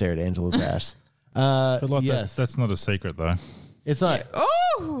not to stare at Angela's ass. But look, that's not a secret though. It's not. Yeah.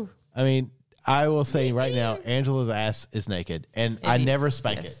 Oh, I mean, I will say right now, Angela's ass is naked, and I never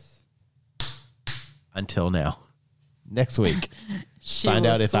spank it until now. Next week, find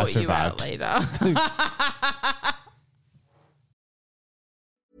out if I survived. Later.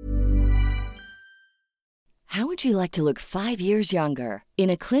 How would you like to look 5 years younger? In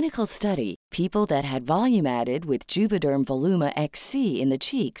a clinical study, people that had volume added with Juvederm Voluma XC in the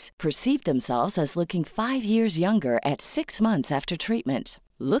cheeks perceived themselves as looking 5 years younger at 6 months after treatment.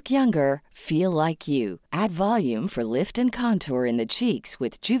 Look younger, feel like you. Add volume for lift and contour in the cheeks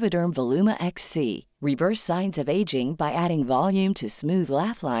with Juvederm Voluma XC. Reverse signs of aging by adding volume to smooth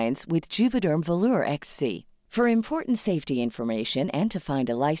laugh lines with Juvederm Volure XC. For important safety information and to find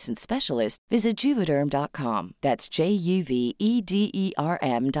a licensed specialist, visit Juvederm.com. That's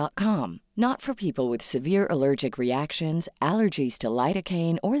JUVEDERM.com. Not for people with severe allergic reactions, allergies to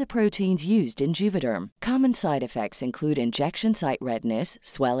lidocaine, or the proteins used in Juvederm. Common side effects include injection site redness,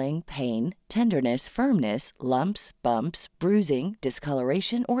 swelling, pain, tenderness, firmness, lumps, bumps, bruising,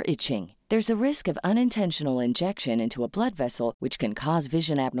 discoloration, or itching. There's a risk of unintentional injection into a blood vessel, which can cause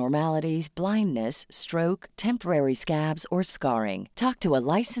vision abnormalities, blindness, stroke, temporary scabs, or scarring. Talk to a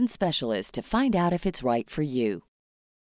licensed specialist to find out if it's right for you.